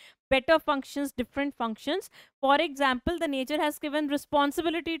performing better functions, different functions. For example, the nature has given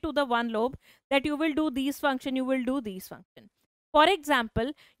responsibility to the one lobe that you will do these function, you will do these function. For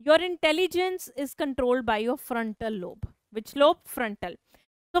example, your intelligence is controlled by your frontal lobe. Which lobe? Frontal.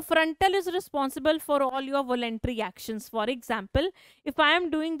 So frontal is responsible for all your voluntary actions. For example, if I am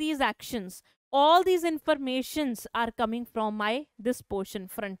doing these actions, all these informations are coming from this portion,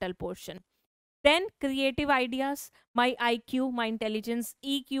 frontal portion. Then creative ideas, my IQ, my intelligence,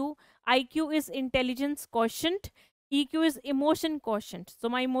 EQ. IQ is intelligence quotient. EQ is emotion quotient. So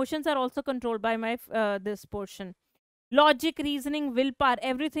my emotions are also controlled by my this portion. Logic, reasoning, willpower,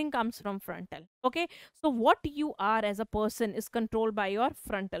 everything comes from frontal. Okay, so what you are as a person is controlled by your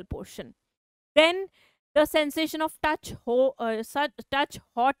frontal portion. Then the sensation of touch, touch,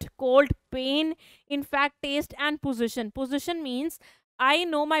 hot, cold, pain, in fact, taste and position. Position means I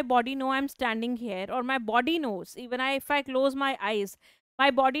know my body know I'm standing here, or my body knows. Even if I close my eyes,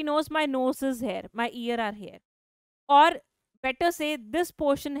 my body knows my nose is here, my ear are here. Or better say, this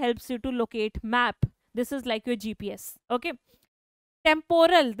portion helps you to locate map. This is like your GPS. Okay.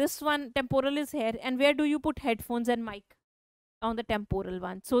 Temporal, this one, temporal is here. And where do you put headphones and mic? On the temporal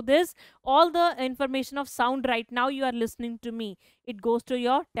one. So this, all the information of sound right now you are listening to me, it goes to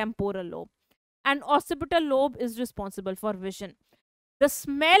your temporal lobe. And occipital lobe is responsible for vision. The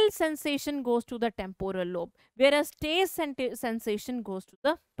smell sensation goes to the temporal lobe, whereas taste sensation goes to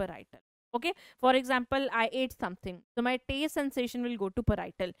the parietal. Okay, for example, I ate something, so my taste sensation will go to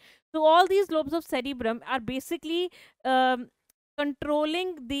parietal. So all these lobes of cerebrum are basically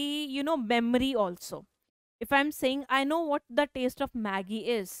controlling the memory also. If I'm saying I know what the taste of Maggie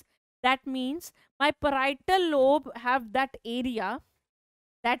is, that means my parietal lobe have that area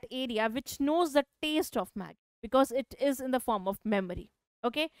which knows the taste of Maggie. because it is in the form of memory.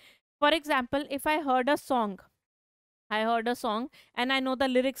 Okay. For example, if I heard a song and I know the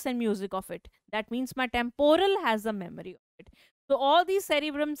lyrics and music of it. That means my temporal has a memory of it. So all these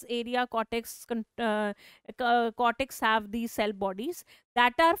cerebrum's area cortex have these cell bodies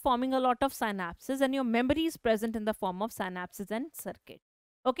that are forming a lot of synapses, and your memory is present in the form of synapses and circuit.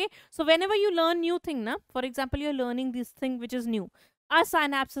 Okay. So whenever you learn new thing, na, for example, you're learning this thing which is new, a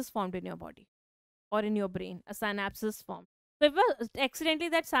synapse is formed in your body or in your brain. A synapse is formed. So if accidentally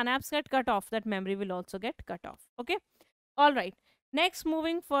that synapse get cut off, that memory will also get cut off. Okay. All right. Next,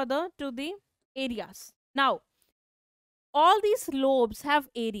 moving further to the areas. Now, all these lobes have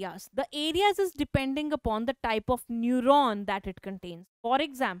areas. The areas is depending upon the type of neuron that it contains. For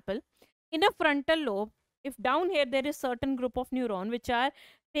example, in a frontal lobe, if down here there is certain group of neuron which are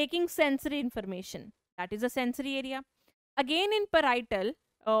taking sensory information, that is a sensory area. Again, in parietal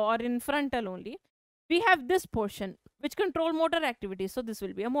or in frontal only, we have this portion which control motor activities. So this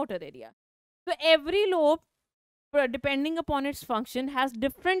will be a motor area. So every lobe, depending upon its function, has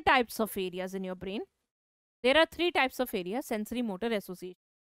different types of areas in your brain. There are three types of areas: sensory, motor, association.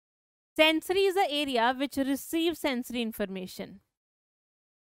 Sensory is the area which receives sensory information,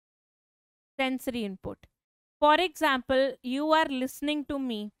 sensory input. For example, you are listening to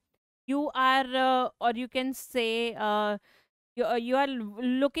me, you are or you can say you are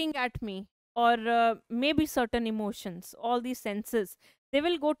looking at me, or maybe certain emotions. All these senses, they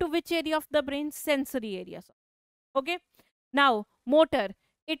will go to which area of the brain? Sensory areas. Okay. Now, motor,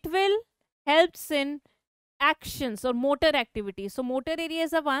 it will helps in actions or motor activities. So motor area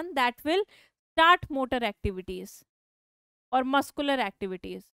is the one that will start motor activities or muscular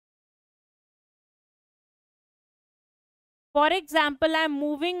activities. For example, I'm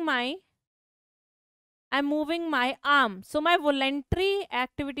moving my arm. So my voluntary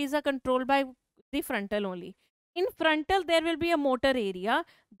activities are controlled by the frontal only. In frontal, there will be a motor area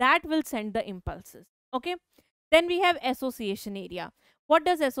that will send the impulses. Okay. Then we have association area. What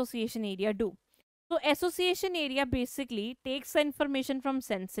does association area do? So association area basically takes the information from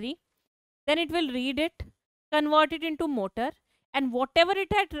sensory, then it will read it, convert it into motor, and whatever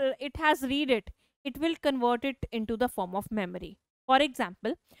it has read it will convert it into the form of memory. For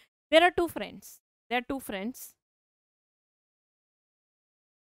example, there are two friends.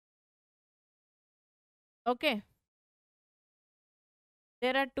 Okay,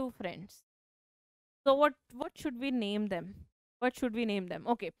 there are two friends. So what should we name them? What should we name them?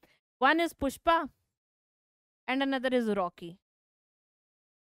 Okay, one is Pushpa and another is Rocky.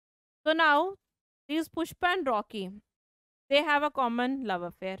 So now these Pushpa and Rocky, they have a common love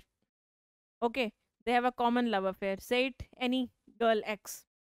affair. Okay, they have a common love affair. Say it, any girl X.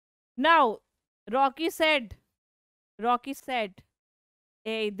 Now, Rocky said,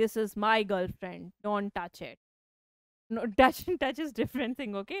 hey, this is my girlfriend. Don't touch it. No, touch is different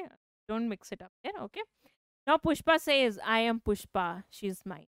thing, okay? Don't mix it up there, okay? Now Pushpa says, I am Pushpa. She's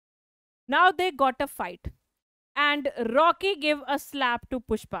mine. Now they got a fight. And Rocky gave a slap to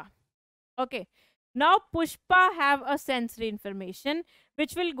Pushpa. Okay. Now Pushpa have a sensory information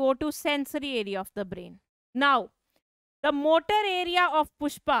which will go to sensory area of the brain. Now the motor area of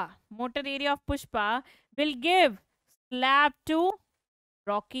Pushpa will give slap to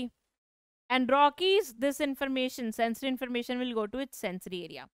Rocky. And Rocky's this information, sensory information, will go to its sensory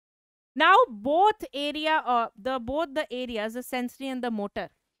area. Now both the areas, the sensory and the motor,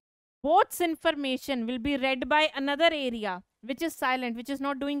 both's information will be read by another area which is silent, which is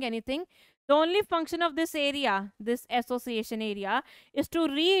not doing anything. The only function of this area, this association area, is to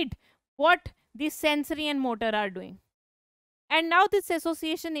read what the sensory and motor are doing. And now this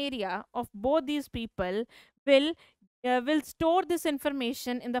association area of both these people will store this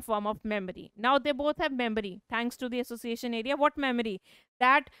information in the form of memory. Now they both have memory thanks to the association area. What memory?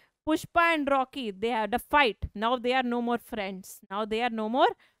 That Pushpa and Rocky, they had a fight. Now they are no more friends.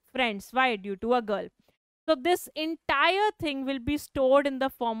 Why? Due to a girl. So this entire thing will be stored in the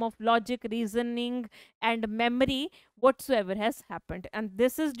form of logic, reasoning, and memory, whatsoever has happened. And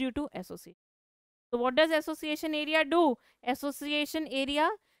this is due to association. So what does association area do? Association area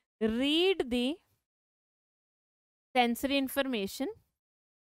read the sensory information,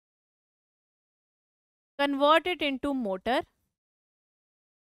 convert it into motor,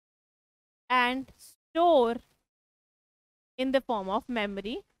 and store in the form of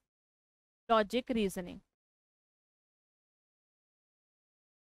memory, logic, reasoning.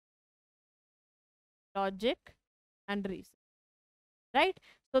 Logic and reason. Right?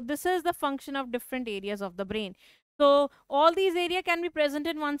 So this is the function of different areas of the brain. So all these areas can be present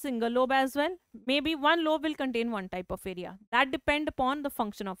in one single lobe as well. Maybe one lobe will contain one type of area. That depend upon the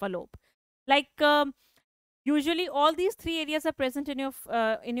function of a lobe. Like Usually all these three areas are present in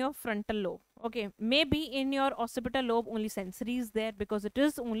your frontal lobe. Okay, maybe in your occipital lobe only sensory is there because it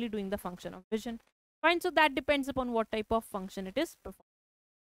is only doing the function of vision. Fine, so that depends upon what type of function it is performing.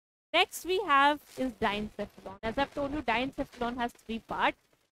 Next we have is diencephalon. As I've told you, diencephalon has three parts: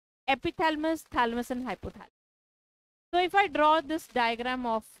 epithalamus, thalamus, and hypothalamus. So if I draw this diagram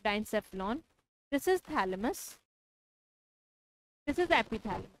of diencephalon, this is thalamus, this is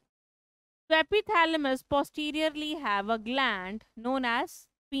epithalamus. So epithalamus posteriorly have a gland known as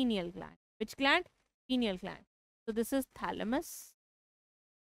pineal gland. Which gland? Pineal gland. So this is thalamus,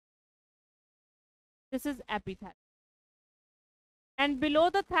 this is epithalamus. And below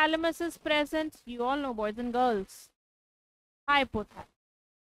the thalamus is present, you all know, boys and girls, hypothalamus.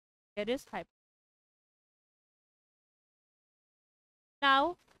 There is hypothalamus.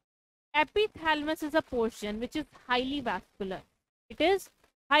 Now, epithalamus is a portion which is highly vascular. It is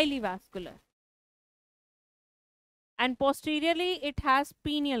highly vascular. And posteriorly, it has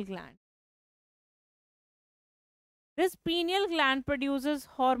pineal gland. This pineal gland produces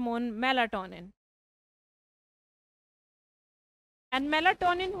hormone melatonin. And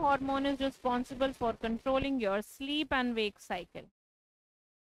melatonin hormone is responsible for controlling your sleep and wake cycle.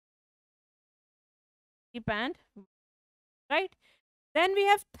 Sleep and, right? Then we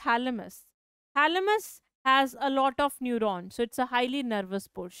have thalamus. Thalamus has a lot of neurons, so it's a highly nervous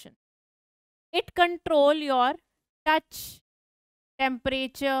portion. It controls your touch,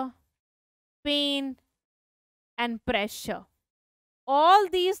 temperature, pain, and pressure. All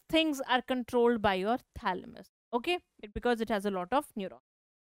these things are controlled by your thalamus, okay? Because it has a lot of neurons.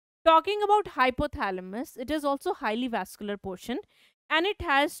 Talking about hypothalamus, it is also highly vascular portion, and it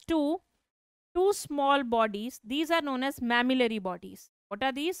has two small bodies. These are known as mammillary bodies. What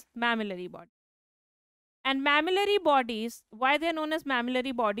are these? Mammillary bodies. And mammillary bodies, why they are known as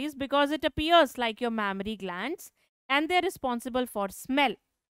mammillary bodies? Because it appears like your mammary glands and they are responsible for smell.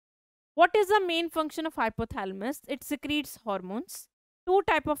 What is the main function of hypothalamus? It secretes hormones. Two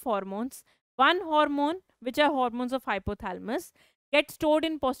type of hormones. One hormone, which are hormones of hypothalamus, gets stored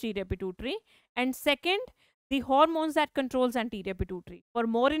in posterior pituitary. And second, the hormones that controls anterior pituitary. For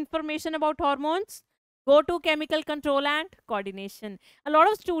more information about hormones, go to chemical control and coordination. A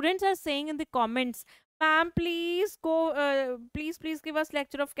lot of students are saying in the comments, ma'am, please go, please give us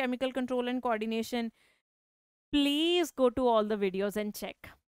lecture of chemical control and coordination. Please go to all the videos and check.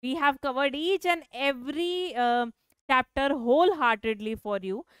 We have covered each and every chapter wholeheartedly for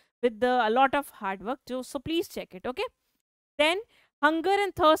you with a lot of hard work. So please check it, okay? Then hunger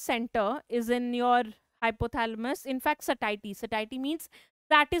and thirst center is in your hypothalamus. In fact, satiety. Satiety means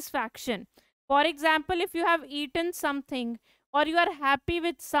satisfaction. For example, if you have eaten something or you are happy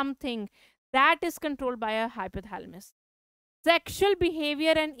with something, that is controlled by a hypothalamus. Sexual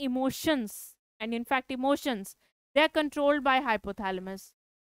behavior and emotions, and in fact emotions, they are controlled by hypothalamus.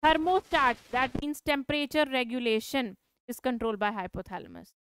 Thermostat, that means temperature regulation, is controlled by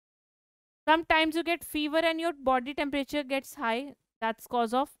hypothalamus. Sometimes you get fever and your body temperature gets high. That's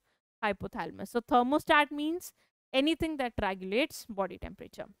cause of hypothalamus. So thermostat means anything that regulates body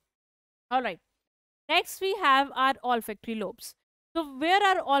temperature. All right. Next we have our olfactory lobes. So where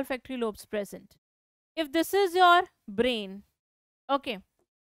are olfactory lobes present? If this is your brain, okay,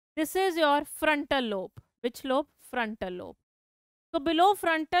 this is your frontal lobe. Which lobe? Frontal lobe. So below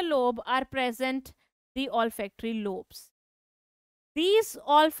frontal lobe are present the olfactory lobes. These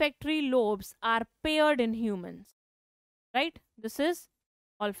olfactory lobes are paired in humans, right? This is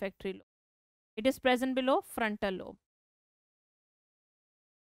olfactory lobe. It is present below frontal lobe.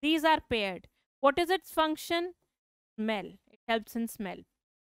 These are paired. What is its function? Smell. It helps in smell.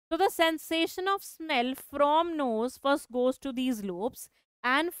 So the sensation of smell from nose first goes to these lobes,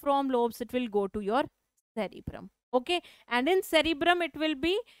 and from lobes it will go to your cerebrum. Okay, and in cerebrum it will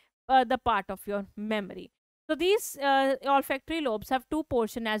be the part of your memory. So these olfactory lobes have two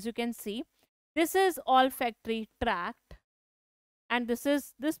portions, as you can see. This is olfactory tract, and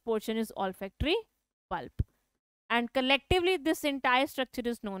this portion is olfactory bulb. And collectively this entire structure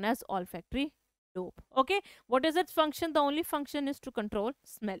is known as olfactory lobe. Okay, what is its function? The only function is to control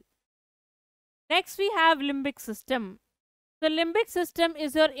smell. Next we have limbic system. The limbic system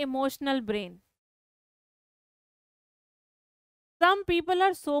is your emotional brain. Some people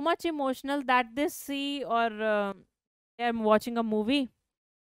are so much emotional that they see or they are watching a movie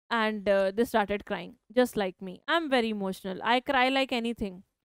and they started crying, just like me. I'm very emotional. I cry like anything.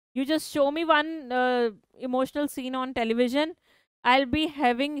 You just show me one emotional scene on television, I'll be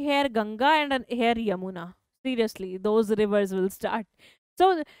having here Ganga and here Yamuna. Seriously, those rivers will start.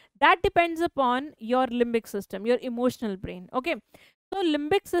 So that depends upon your limbic system, your emotional brain. Okay. So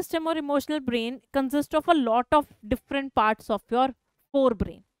limbic system or emotional brain consists of a lot of different parts of your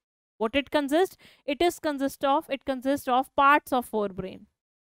forebrain. What it consists? It consists of parts of forebrain.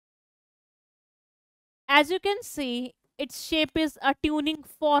 As you can see, its shape is a tuning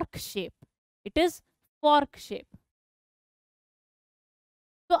fork shape. It is fork shape.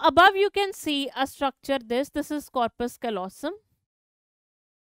 So above you can see a structure. This is corpus callosum,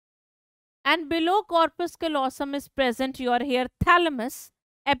 and below corpus callosum is present your here thalamus,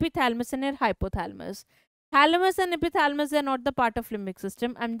 epithalamus, and your hypothalamus. Thalamus and epithalamus are not the part of limbic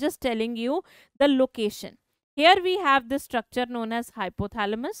system. I'm just telling you the location. Here we have this structure known as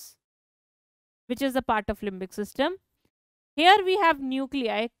hypothalamus, which is a part of limbic system. Here we have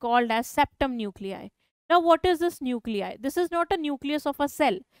nuclei called as septum nuclei. Now what is this nuclei? This is not a nucleus of a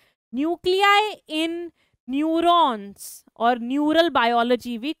cell. Nuclei in neurons or neural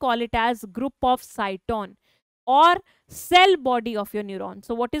biology, we call it as group of cyton or cell body of your neuron.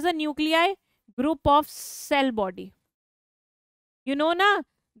 So what is a nuclei? Group of cell body. You know na,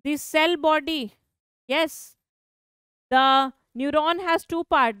 this cell body. Yes, the neuron has two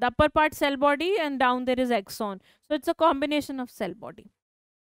parts. The upper part cell body and down there is axon. So it's a combination of cell body.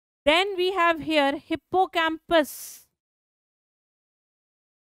 Then we have here hippocampus.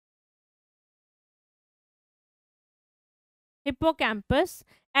 Hippocampus,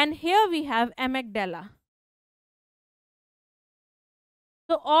 and here we have amygdala.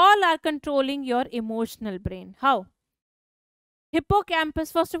 So all are controlling your emotional brain. How?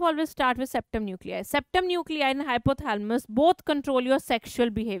 Hippocampus, first of all, we'll start with septum nuclei. Septum nuclei and hypothalamus both control your sexual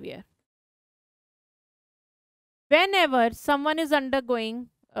behavior. Whenever someone is undergoing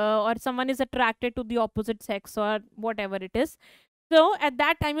or someone is attracted to the opposite sex or whatever it is, so at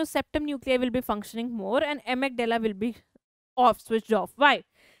that time your septum nuclei will be functioning more and amygdala will be switched off. Why?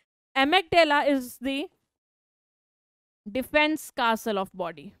 Amygdala is the defense castle of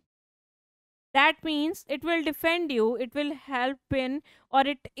body. That means it will defend you, it will help in, or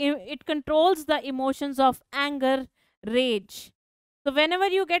it controls the emotions of anger, rage. So whenever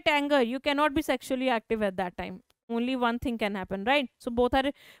you get anger, you cannot be sexually active at that time. Only one thing can happen, right? So both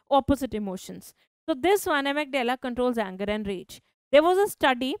are opposite emotions. So this one, amygdala, controls anger and rage. There was a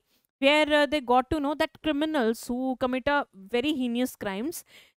study where they got to know that criminals who commit a very heinous crimes,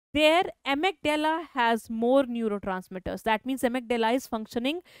 their amygdala has more neurotransmitters. That means amygdala is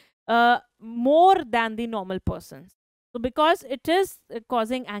functioning more than the normal persons. So because it is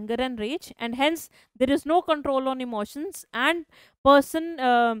causing anger and rage, and hence there is no control on emotions, and person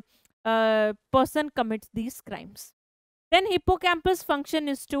commits these crimes. Then hippocampus function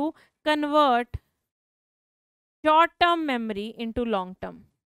is to convert short-term memory into long-term.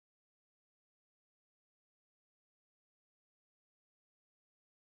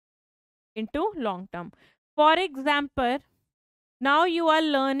 For example, now you are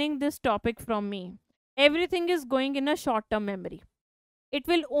learning this topic from me. Everything is going in a short-term memory. It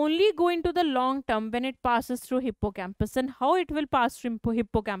will only go into the long term when it passes through hippocampus. And how it will pass through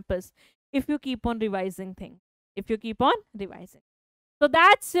hippocampus? If you keep on revising things. So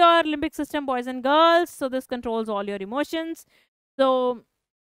that's your limbic system, boys and girls. So this controls all your emotions. So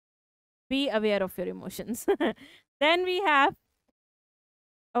be aware of your emotions. Then we have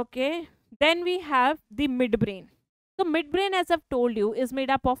the midbrain. So midbrain, as I've told you, is made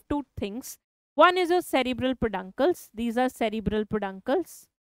up of two things. One is your cerebral peduncles. These are cerebral peduncles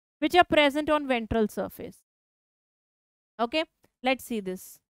which are present on ventral surface. Okay, let's see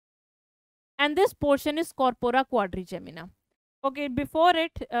this. And this portion is corpora quadrigemina. Okay, before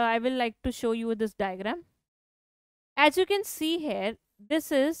it, I will like to show you this diagram. As you can see here,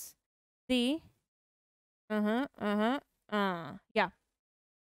 this is the yeah.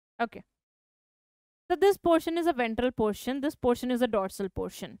 Okay. So this portion is a ventral portion. This portion is a dorsal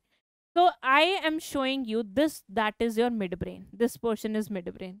portion. So I am showing you this, that is your midbrain. This portion is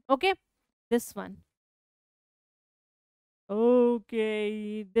midbrain. Okay. This one.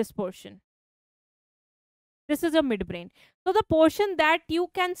 Okay. This portion. This is your midbrain. So the portion that you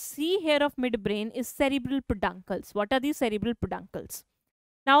can see here of midbrain is cerebral peduncles. What are these cerebral peduncles?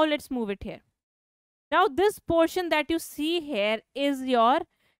 Now let's move it here. Now this portion that you see here is your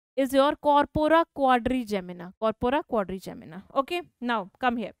corpora quadrigemina. Corpora quadrigemina. Okay. Now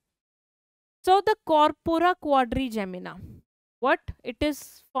come here. So the corpora quadrigemina, what? It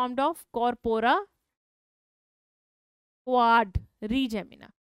is formed of corpora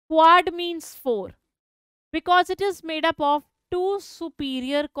quadrigemina. Quad means 4 because it is made up of 2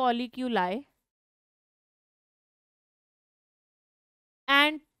 superior colliculi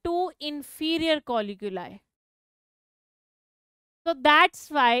and 2 inferior colliculi. So that's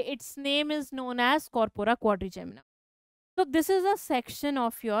why its name is known as corpora quadrigemina. So this is a section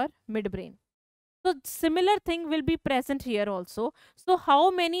of your midbrain. So similar thing will be present here also. So how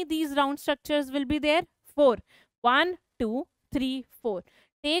many these round structures will be there? 4. 1, 2, 3, 4.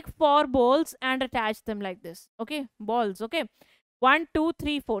 Take 4 balls and attach them like this. Okay, balls. Okay, 1, 2,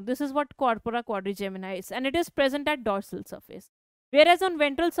 3, 4. This is what corpora quadrigemina is, and it is present at dorsal surface. Whereas on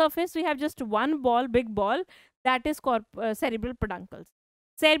ventral surface, we have just one ball, big ball, that is cerebral peduncles.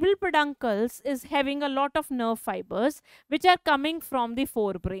 Cerebral peduncles is having a lot of nerve fibers which are coming from the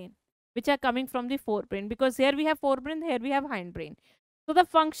forebrain, because here we have forebrain, here we have hindbrain. So the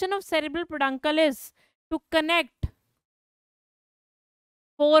function of cerebral peduncle is to connect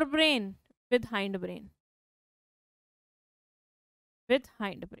forebrain with hindbrain.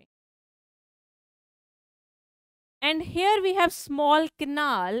 And here we have small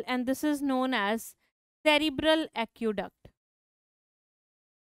canal, and this is known as cerebral aqueduct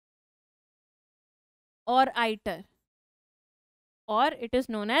or iter, or it is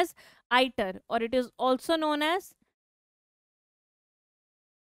known as iter, or it is also known as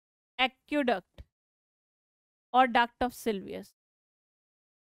aqueduct or duct of Sylvius.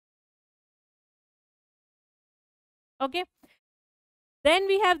 Okay, then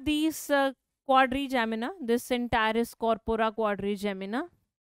we have these quadrigemina. This entire is corpora quadrigemina,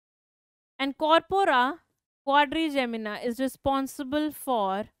 and corpora quadrigemina is responsible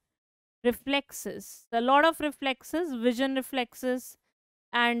for reflexes, a lot of reflexes, vision reflexes,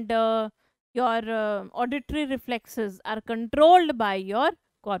 and your auditory reflexes are controlled by your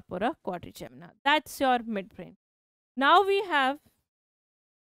corpora quadrigemina. That's your midbrain. Now we have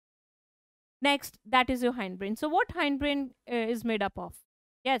next, that is your hindbrain. So what hindbrain is made up of?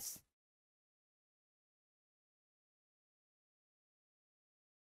 Yes,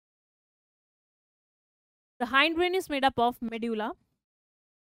 the hindbrain is made up of medulla,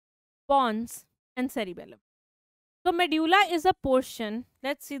 pons, and cerebellum. So medulla is a portion.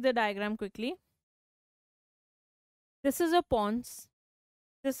 Let's see the diagram quickly. This is a pons.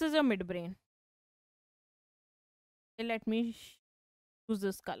 This is your midbrain. Okay, let me choose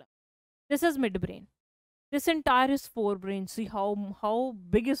this color. This is midbrain. This entire is forebrain. See how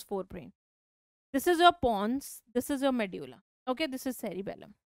big is forebrain. This is your pons. This is your medulla. Okay, this is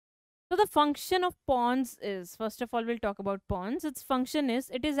cerebellum. So the function of pons is, first of all, we'll talk about pons. Its function is,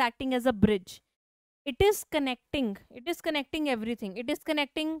 it is acting as a bridge. It is connecting everything. It is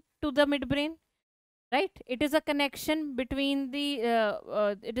connecting to the midbrain, right? It is a connection between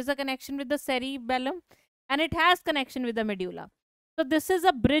the it is a connection with the cerebellum, and it has connection with the medulla. So this is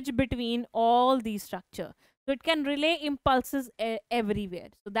a bridge between all these structure. So it can relay impulses everywhere.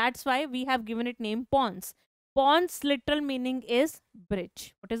 So that's why we have given it name pons. Pons literal meaning is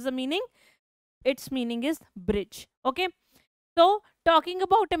bridge. What is the meaning? Its meaning is bridge. Okay. So talking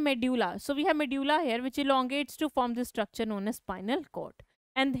about a medulla. So we have medulla here which elongates to form this structure known as spinal cord.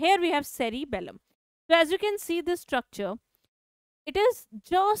 And here we have cerebellum. So as you can see this structure, it is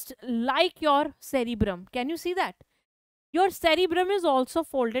just like your cerebrum. Can you see that? Your cerebrum is also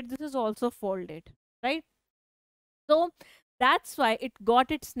folded. This is also folded, right? So that's why it got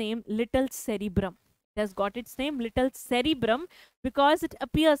its name little cerebrum. It has got its name little cerebrum because it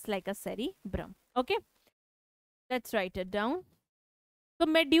appears like a cerebrum. Okay, let's write it down. So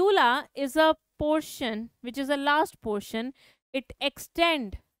medulla is a portion which is the last portion. It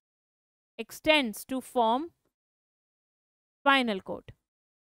extends to form spinal cord.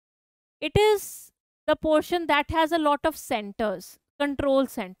 It is the portion that has a lot of centers. Control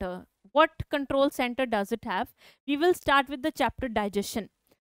center. What control center does it have? We will start with the chapter digestion.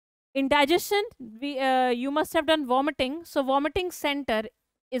 In digestion, you must have done vomiting. So vomiting center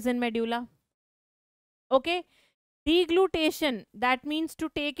is in medulla. Okay. Deglutition, that means to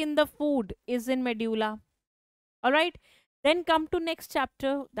take in the food, is in medulla. All right. Then come to next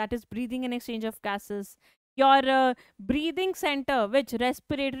chapter, that is breathing and exchange of gases. Your breathing center, which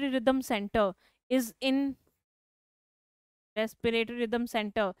respiratory rhythm center is in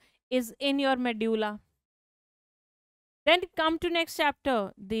your medulla. Then come to next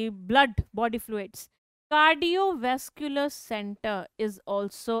chapter, the blood, body fluids. Cardiovascular center is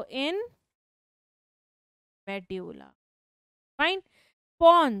also in medulla. Fine.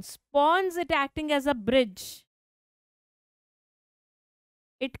 Pons, it acting as a bridge.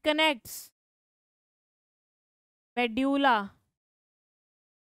 It connects medulla.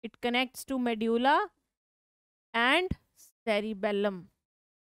 It connects to medulla and cerebellum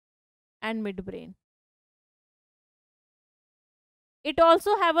and midbrain. It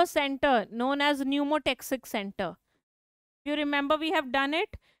also have a center known as pneumotaxic center. If you remember, we have done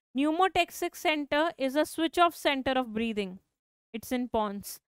it. Pneumotaxic center is a switch off center of breathing. It's in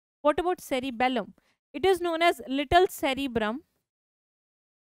pons. What about cerebellum? It is known as little cerebrum.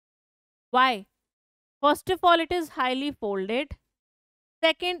 Why? First of all, it is highly folded.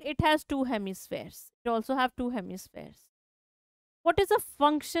 Second, it has two hemispheres. It also have two hemispheres. What is the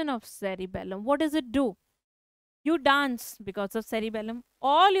function of cerebellum? What does it do? You dance because of cerebellum.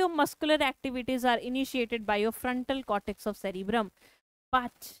 All your muscular activities are initiated by your frontal cortex of cerebrum,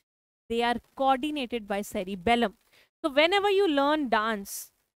 but they are coordinated by cerebellum. So whenever you learn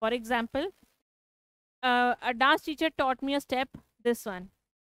dance, for example, a dance teacher taught me a step, this one.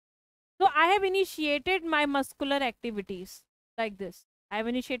 So I have initiated my muscular activities like this. I have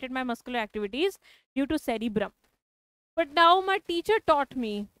initiated my muscular activities due to cerebrum. But now my teacher taught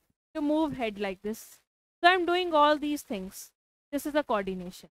me to move head like this. So I'm doing all these things. This is a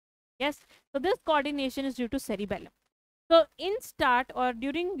coordination. Yes. So this coordination is due to cerebellum. So in start or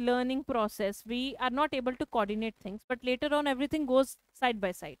during learning process, we are not able to coordinate things, but later on everything goes side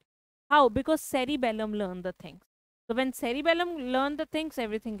by side. How? Because cerebellum learn the things. So when cerebellum learn the things,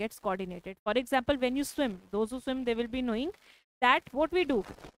 everything gets coordinated. For example, when you swim, those who swim, they will be knowing that what we do,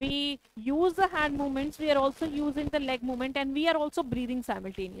 we use the hand movements, we are also using the leg movement, and we are also breathing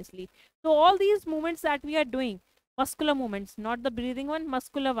simultaneously. So all these movements that we are doing, muscular movements, not the breathing one,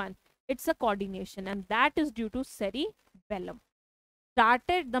 muscular one, it's a coordination, and that is due to cerebellum.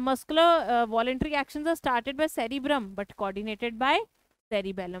 The muscular voluntary actions are started by cerebrum but coordinated by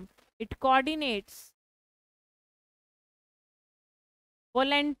cerebellum. It coordinates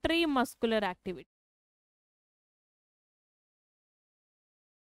voluntary muscular activity.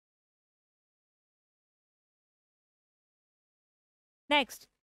 Next,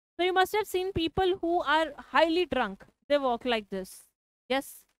 so you must have seen people who are highly drunk. They walk like this.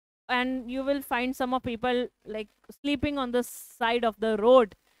 Yes. And you will find some of people like sleeping on the side of the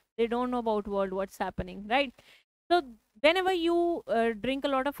road. They don't know about world, what's happening, right? So whenever you drink a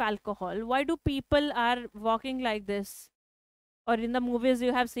lot of alcohol, why do people are walking like this? Or in the movies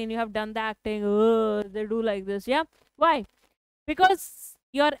you have seen, you have done the acting, they do like this. Yeah. Why? Because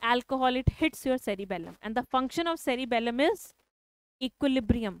your alcohol, it hits your cerebellum. And the function of cerebellum is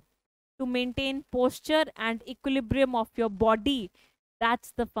equilibrium, to maintain posture and equilibrium of your body.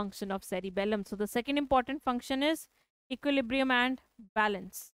 That's the function of cerebellum. So the second important function is equilibrium and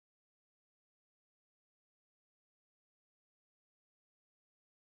balance.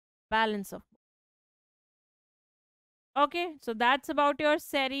 Balance of. Okay, so that's about your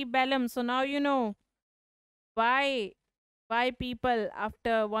cerebellum. So now you know why people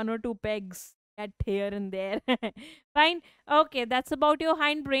after one or two pegs at here and there. Fine. Okay, that's about your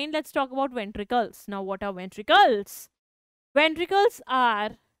hindbrain. Let's talk about ventricles. Now, what are ventricles? Ventricles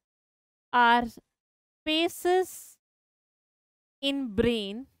are spaces in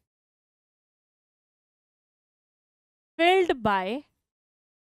brain filled by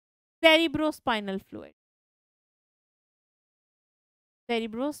cerebrospinal fluid.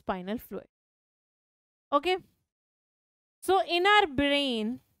 Cerebrospinal fluid. Okay. So in our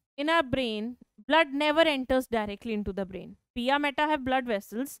brain, blood never enters directly into the brain. Pia meta have blood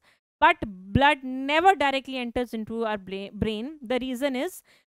vessels, but blood never directly enters into our brain. The reason is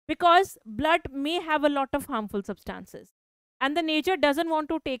because blood may have a lot of harmful substances. And the nature doesn't want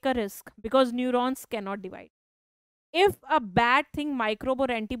to take a risk because neurons cannot divide. If a bad thing, microbe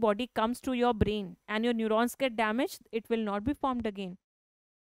or antibody comes to your brain and your neurons get damaged, it will not be formed again.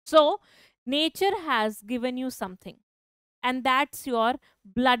 So nature has given you something, and that's your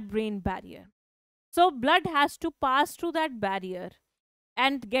blood brain barrier. So blood has to pass through that barrier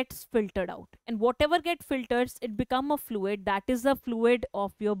and gets filtered out, and whatever get filters, it become a fluid. That is the fluid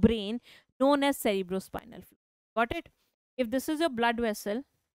of your brain known as cerebrospinal fluid. Got it? If this is your blood vessel,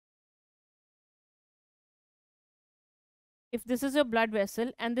 if this is your blood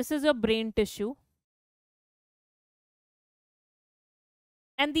vessel and this is your brain tissue,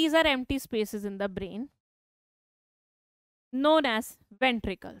 and these are empty spaces in the brain known as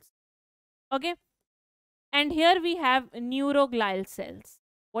ventricles. Okay. And here we have neuroglial cells.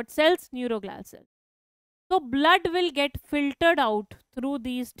 What cells? Neuroglial cells. So blood will get filtered out through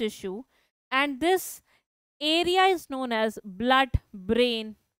these tissue, and this area is known as blood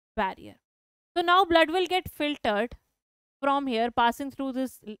brain barrier. So now blood will get filtered from here, passing through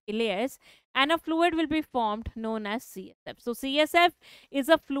this layers, and a fluid will be formed known as CSF. So CSF is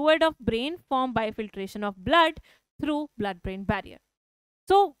a fluid of brain formed by filtration of blood through blood brain barrier.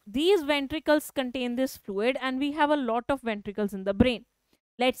 So these ventricles contain this fluid, and we have a lot of ventricles in the brain.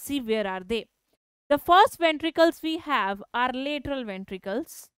 Let's see where are they. The first ventricles we have are lateral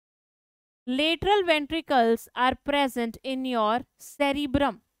ventricles. Lateral ventricles are present in your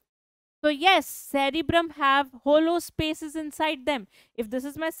cerebrum. So yes, cerebrum have hollow spaces inside them. If this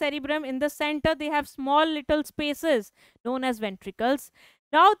is my cerebrum, in the center they have small little spaces known as ventricles.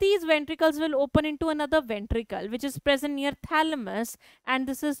 Now these ventricles will open into another ventricle which is present near thalamus, and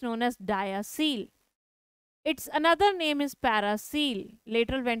this is known as diaceal. Its another name is paraceal.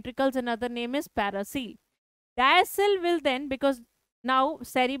 Lateral ventricles another name is paraceal. Diaceal will then, because now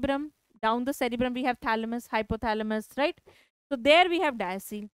cerebrum, down the cerebrum we have thalamus, hypothalamus, right? So there we have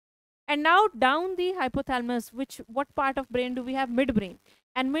diaceal. And now down the hypothalamus, what part of brain do we have? Midbrain.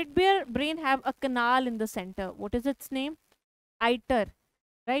 And midbrain have a canal in the center. What is its name? Iter,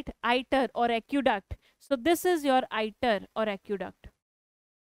 right? Iter or aqueduct. So this is your iter or aqueduct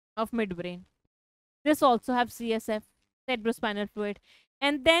of midbrain. This also have CSF, cerebrospinal fluid.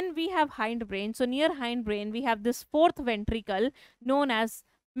 And then we have hindbrain. So near hindbrain, we have this fourth ventricle known as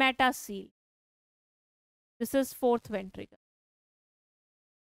metacele. This is fourth ventricle.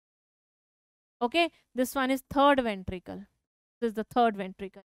 Okay, this one is third ventricle. This is the third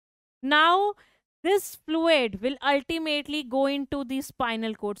ventricle. Now, this fluid will ultimately go into the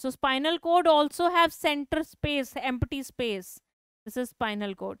spinal cord. So, spinal cord also have center space, empty space. This is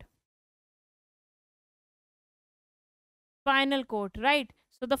spinal cord. Spinal cord, right?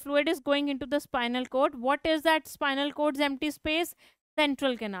 So, the fluid is going into the spinal cord. What is that spinal cord's empty space?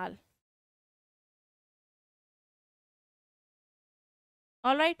 Central canal.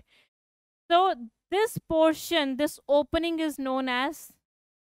 All right. So, this portion, this opening is known as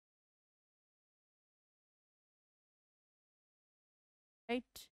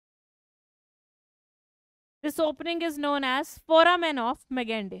This opening is known as foramen of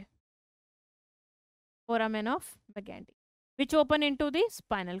Magendie. Foramen of Magendie, which open into the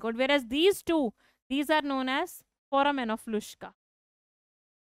spinal cord. Whereas these two, these are known as foramen of Luschka.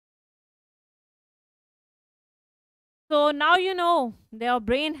 So now you know your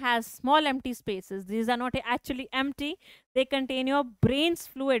brain has small empty spaces. These are not actually empty. They contain your brain's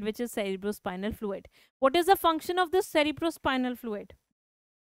fluid, which is cerebrospinal fluid. What is the function of this cerebrospinal fluid?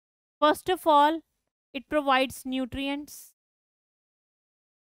 First of all, it provides nutrients.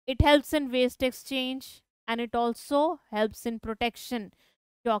 It helps in waste exchange, and it also helps in protection,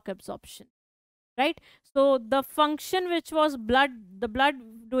 shock absorption. Right? So the function which was the blood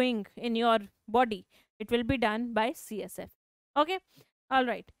doing in your body, it will be done by CSF. Okay? All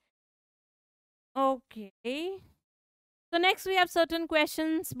right. Okay. So next we have certain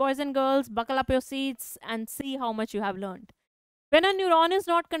questions. Boys and girls, buckle up your seats and see how much you have learned. When a neuron is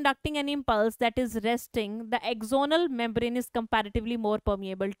not conducting any impulse, that is resting, the axonal membrane is comparatively more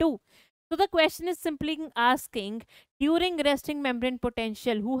permeable too. So the question is simply asking, during resting membrane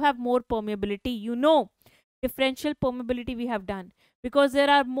potential, who have more permeability? You know, differential permeability we have done. Because there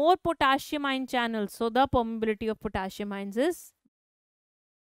are more potassium ion channels, so the permeability of potassium ions is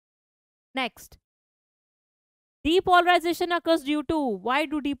next. Depolarization occurs due to, why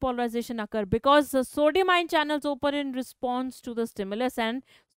do depolarization occur? Because the sodium ion channels open in response to the stimulus and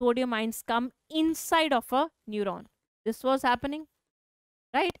sodium ions come inside of a neuron. This was happening,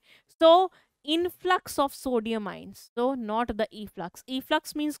 right? So influx of sodium ions, so not the efflux.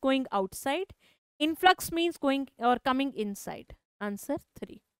 Efflux means going outside. Influx means going or coming inside. Answer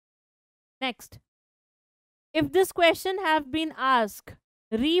 3. Next. If this question have been asked,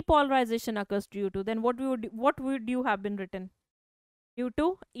 repolarization occurs due to, then what would you have been written? Due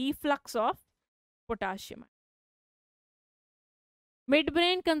to efflux of potassium.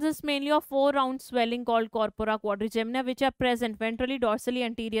 Midbrain consists mainly of 4 round swelling called corpora quadrigemina, which are present ventrally, dorsally,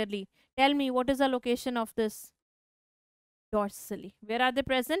 anteriorly. Tell me, what is the location of this? Dorsally. Where are they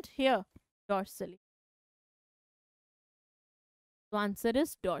present? Here, dorsally. So answer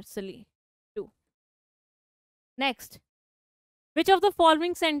is dorsally. 2. Next. Which of the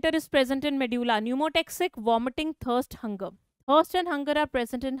following center is present in medulla? Pneumotaxic, vomiting, thirst, hunger. Thirst and hunger are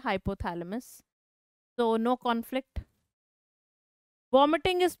present in hypothalamus. So no conflict.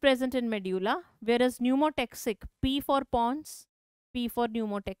 Vomiting is present in medulla, whereas pneumotaxic, P for pons, P for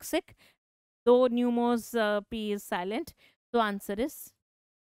pneumotaxic, though pneumos P is silent. So answer is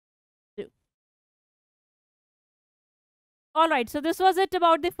 2. Alright, so this was it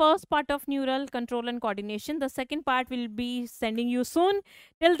about the first part of neural control and coordination. The second part will be sending you soon.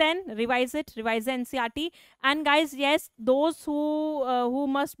 Till then, revise it, revise the NCERT. And guys, yes, those who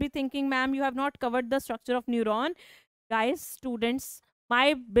must be thinking, ma'am, you have not covered the structure of neuron. Guys, students,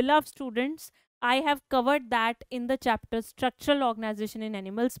 my beloved students, I have covered that in the chapter Structural Organization in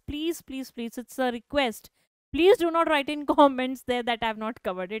Animals. Please, please, please, it's a request. Please do not write in comments there that I have not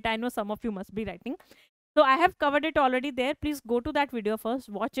covered it. I know some of you must be writing. So I have covered it already there. Please go to that video first,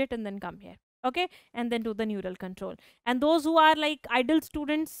 watch it and then come here. Okay, and then do the neural control. And those who are like idle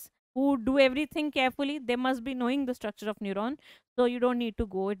students, who do everything carefully, they must be knowing the structure of neuron. So you don't need to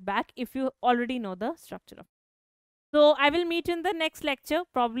go it back if you already know the structure of. So I will meet you in the next lecture,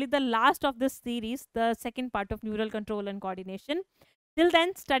 probably the last of this series, the second part of neural control and coordination. Till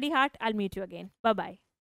then, study hard. I'll meet you again. Bye bye.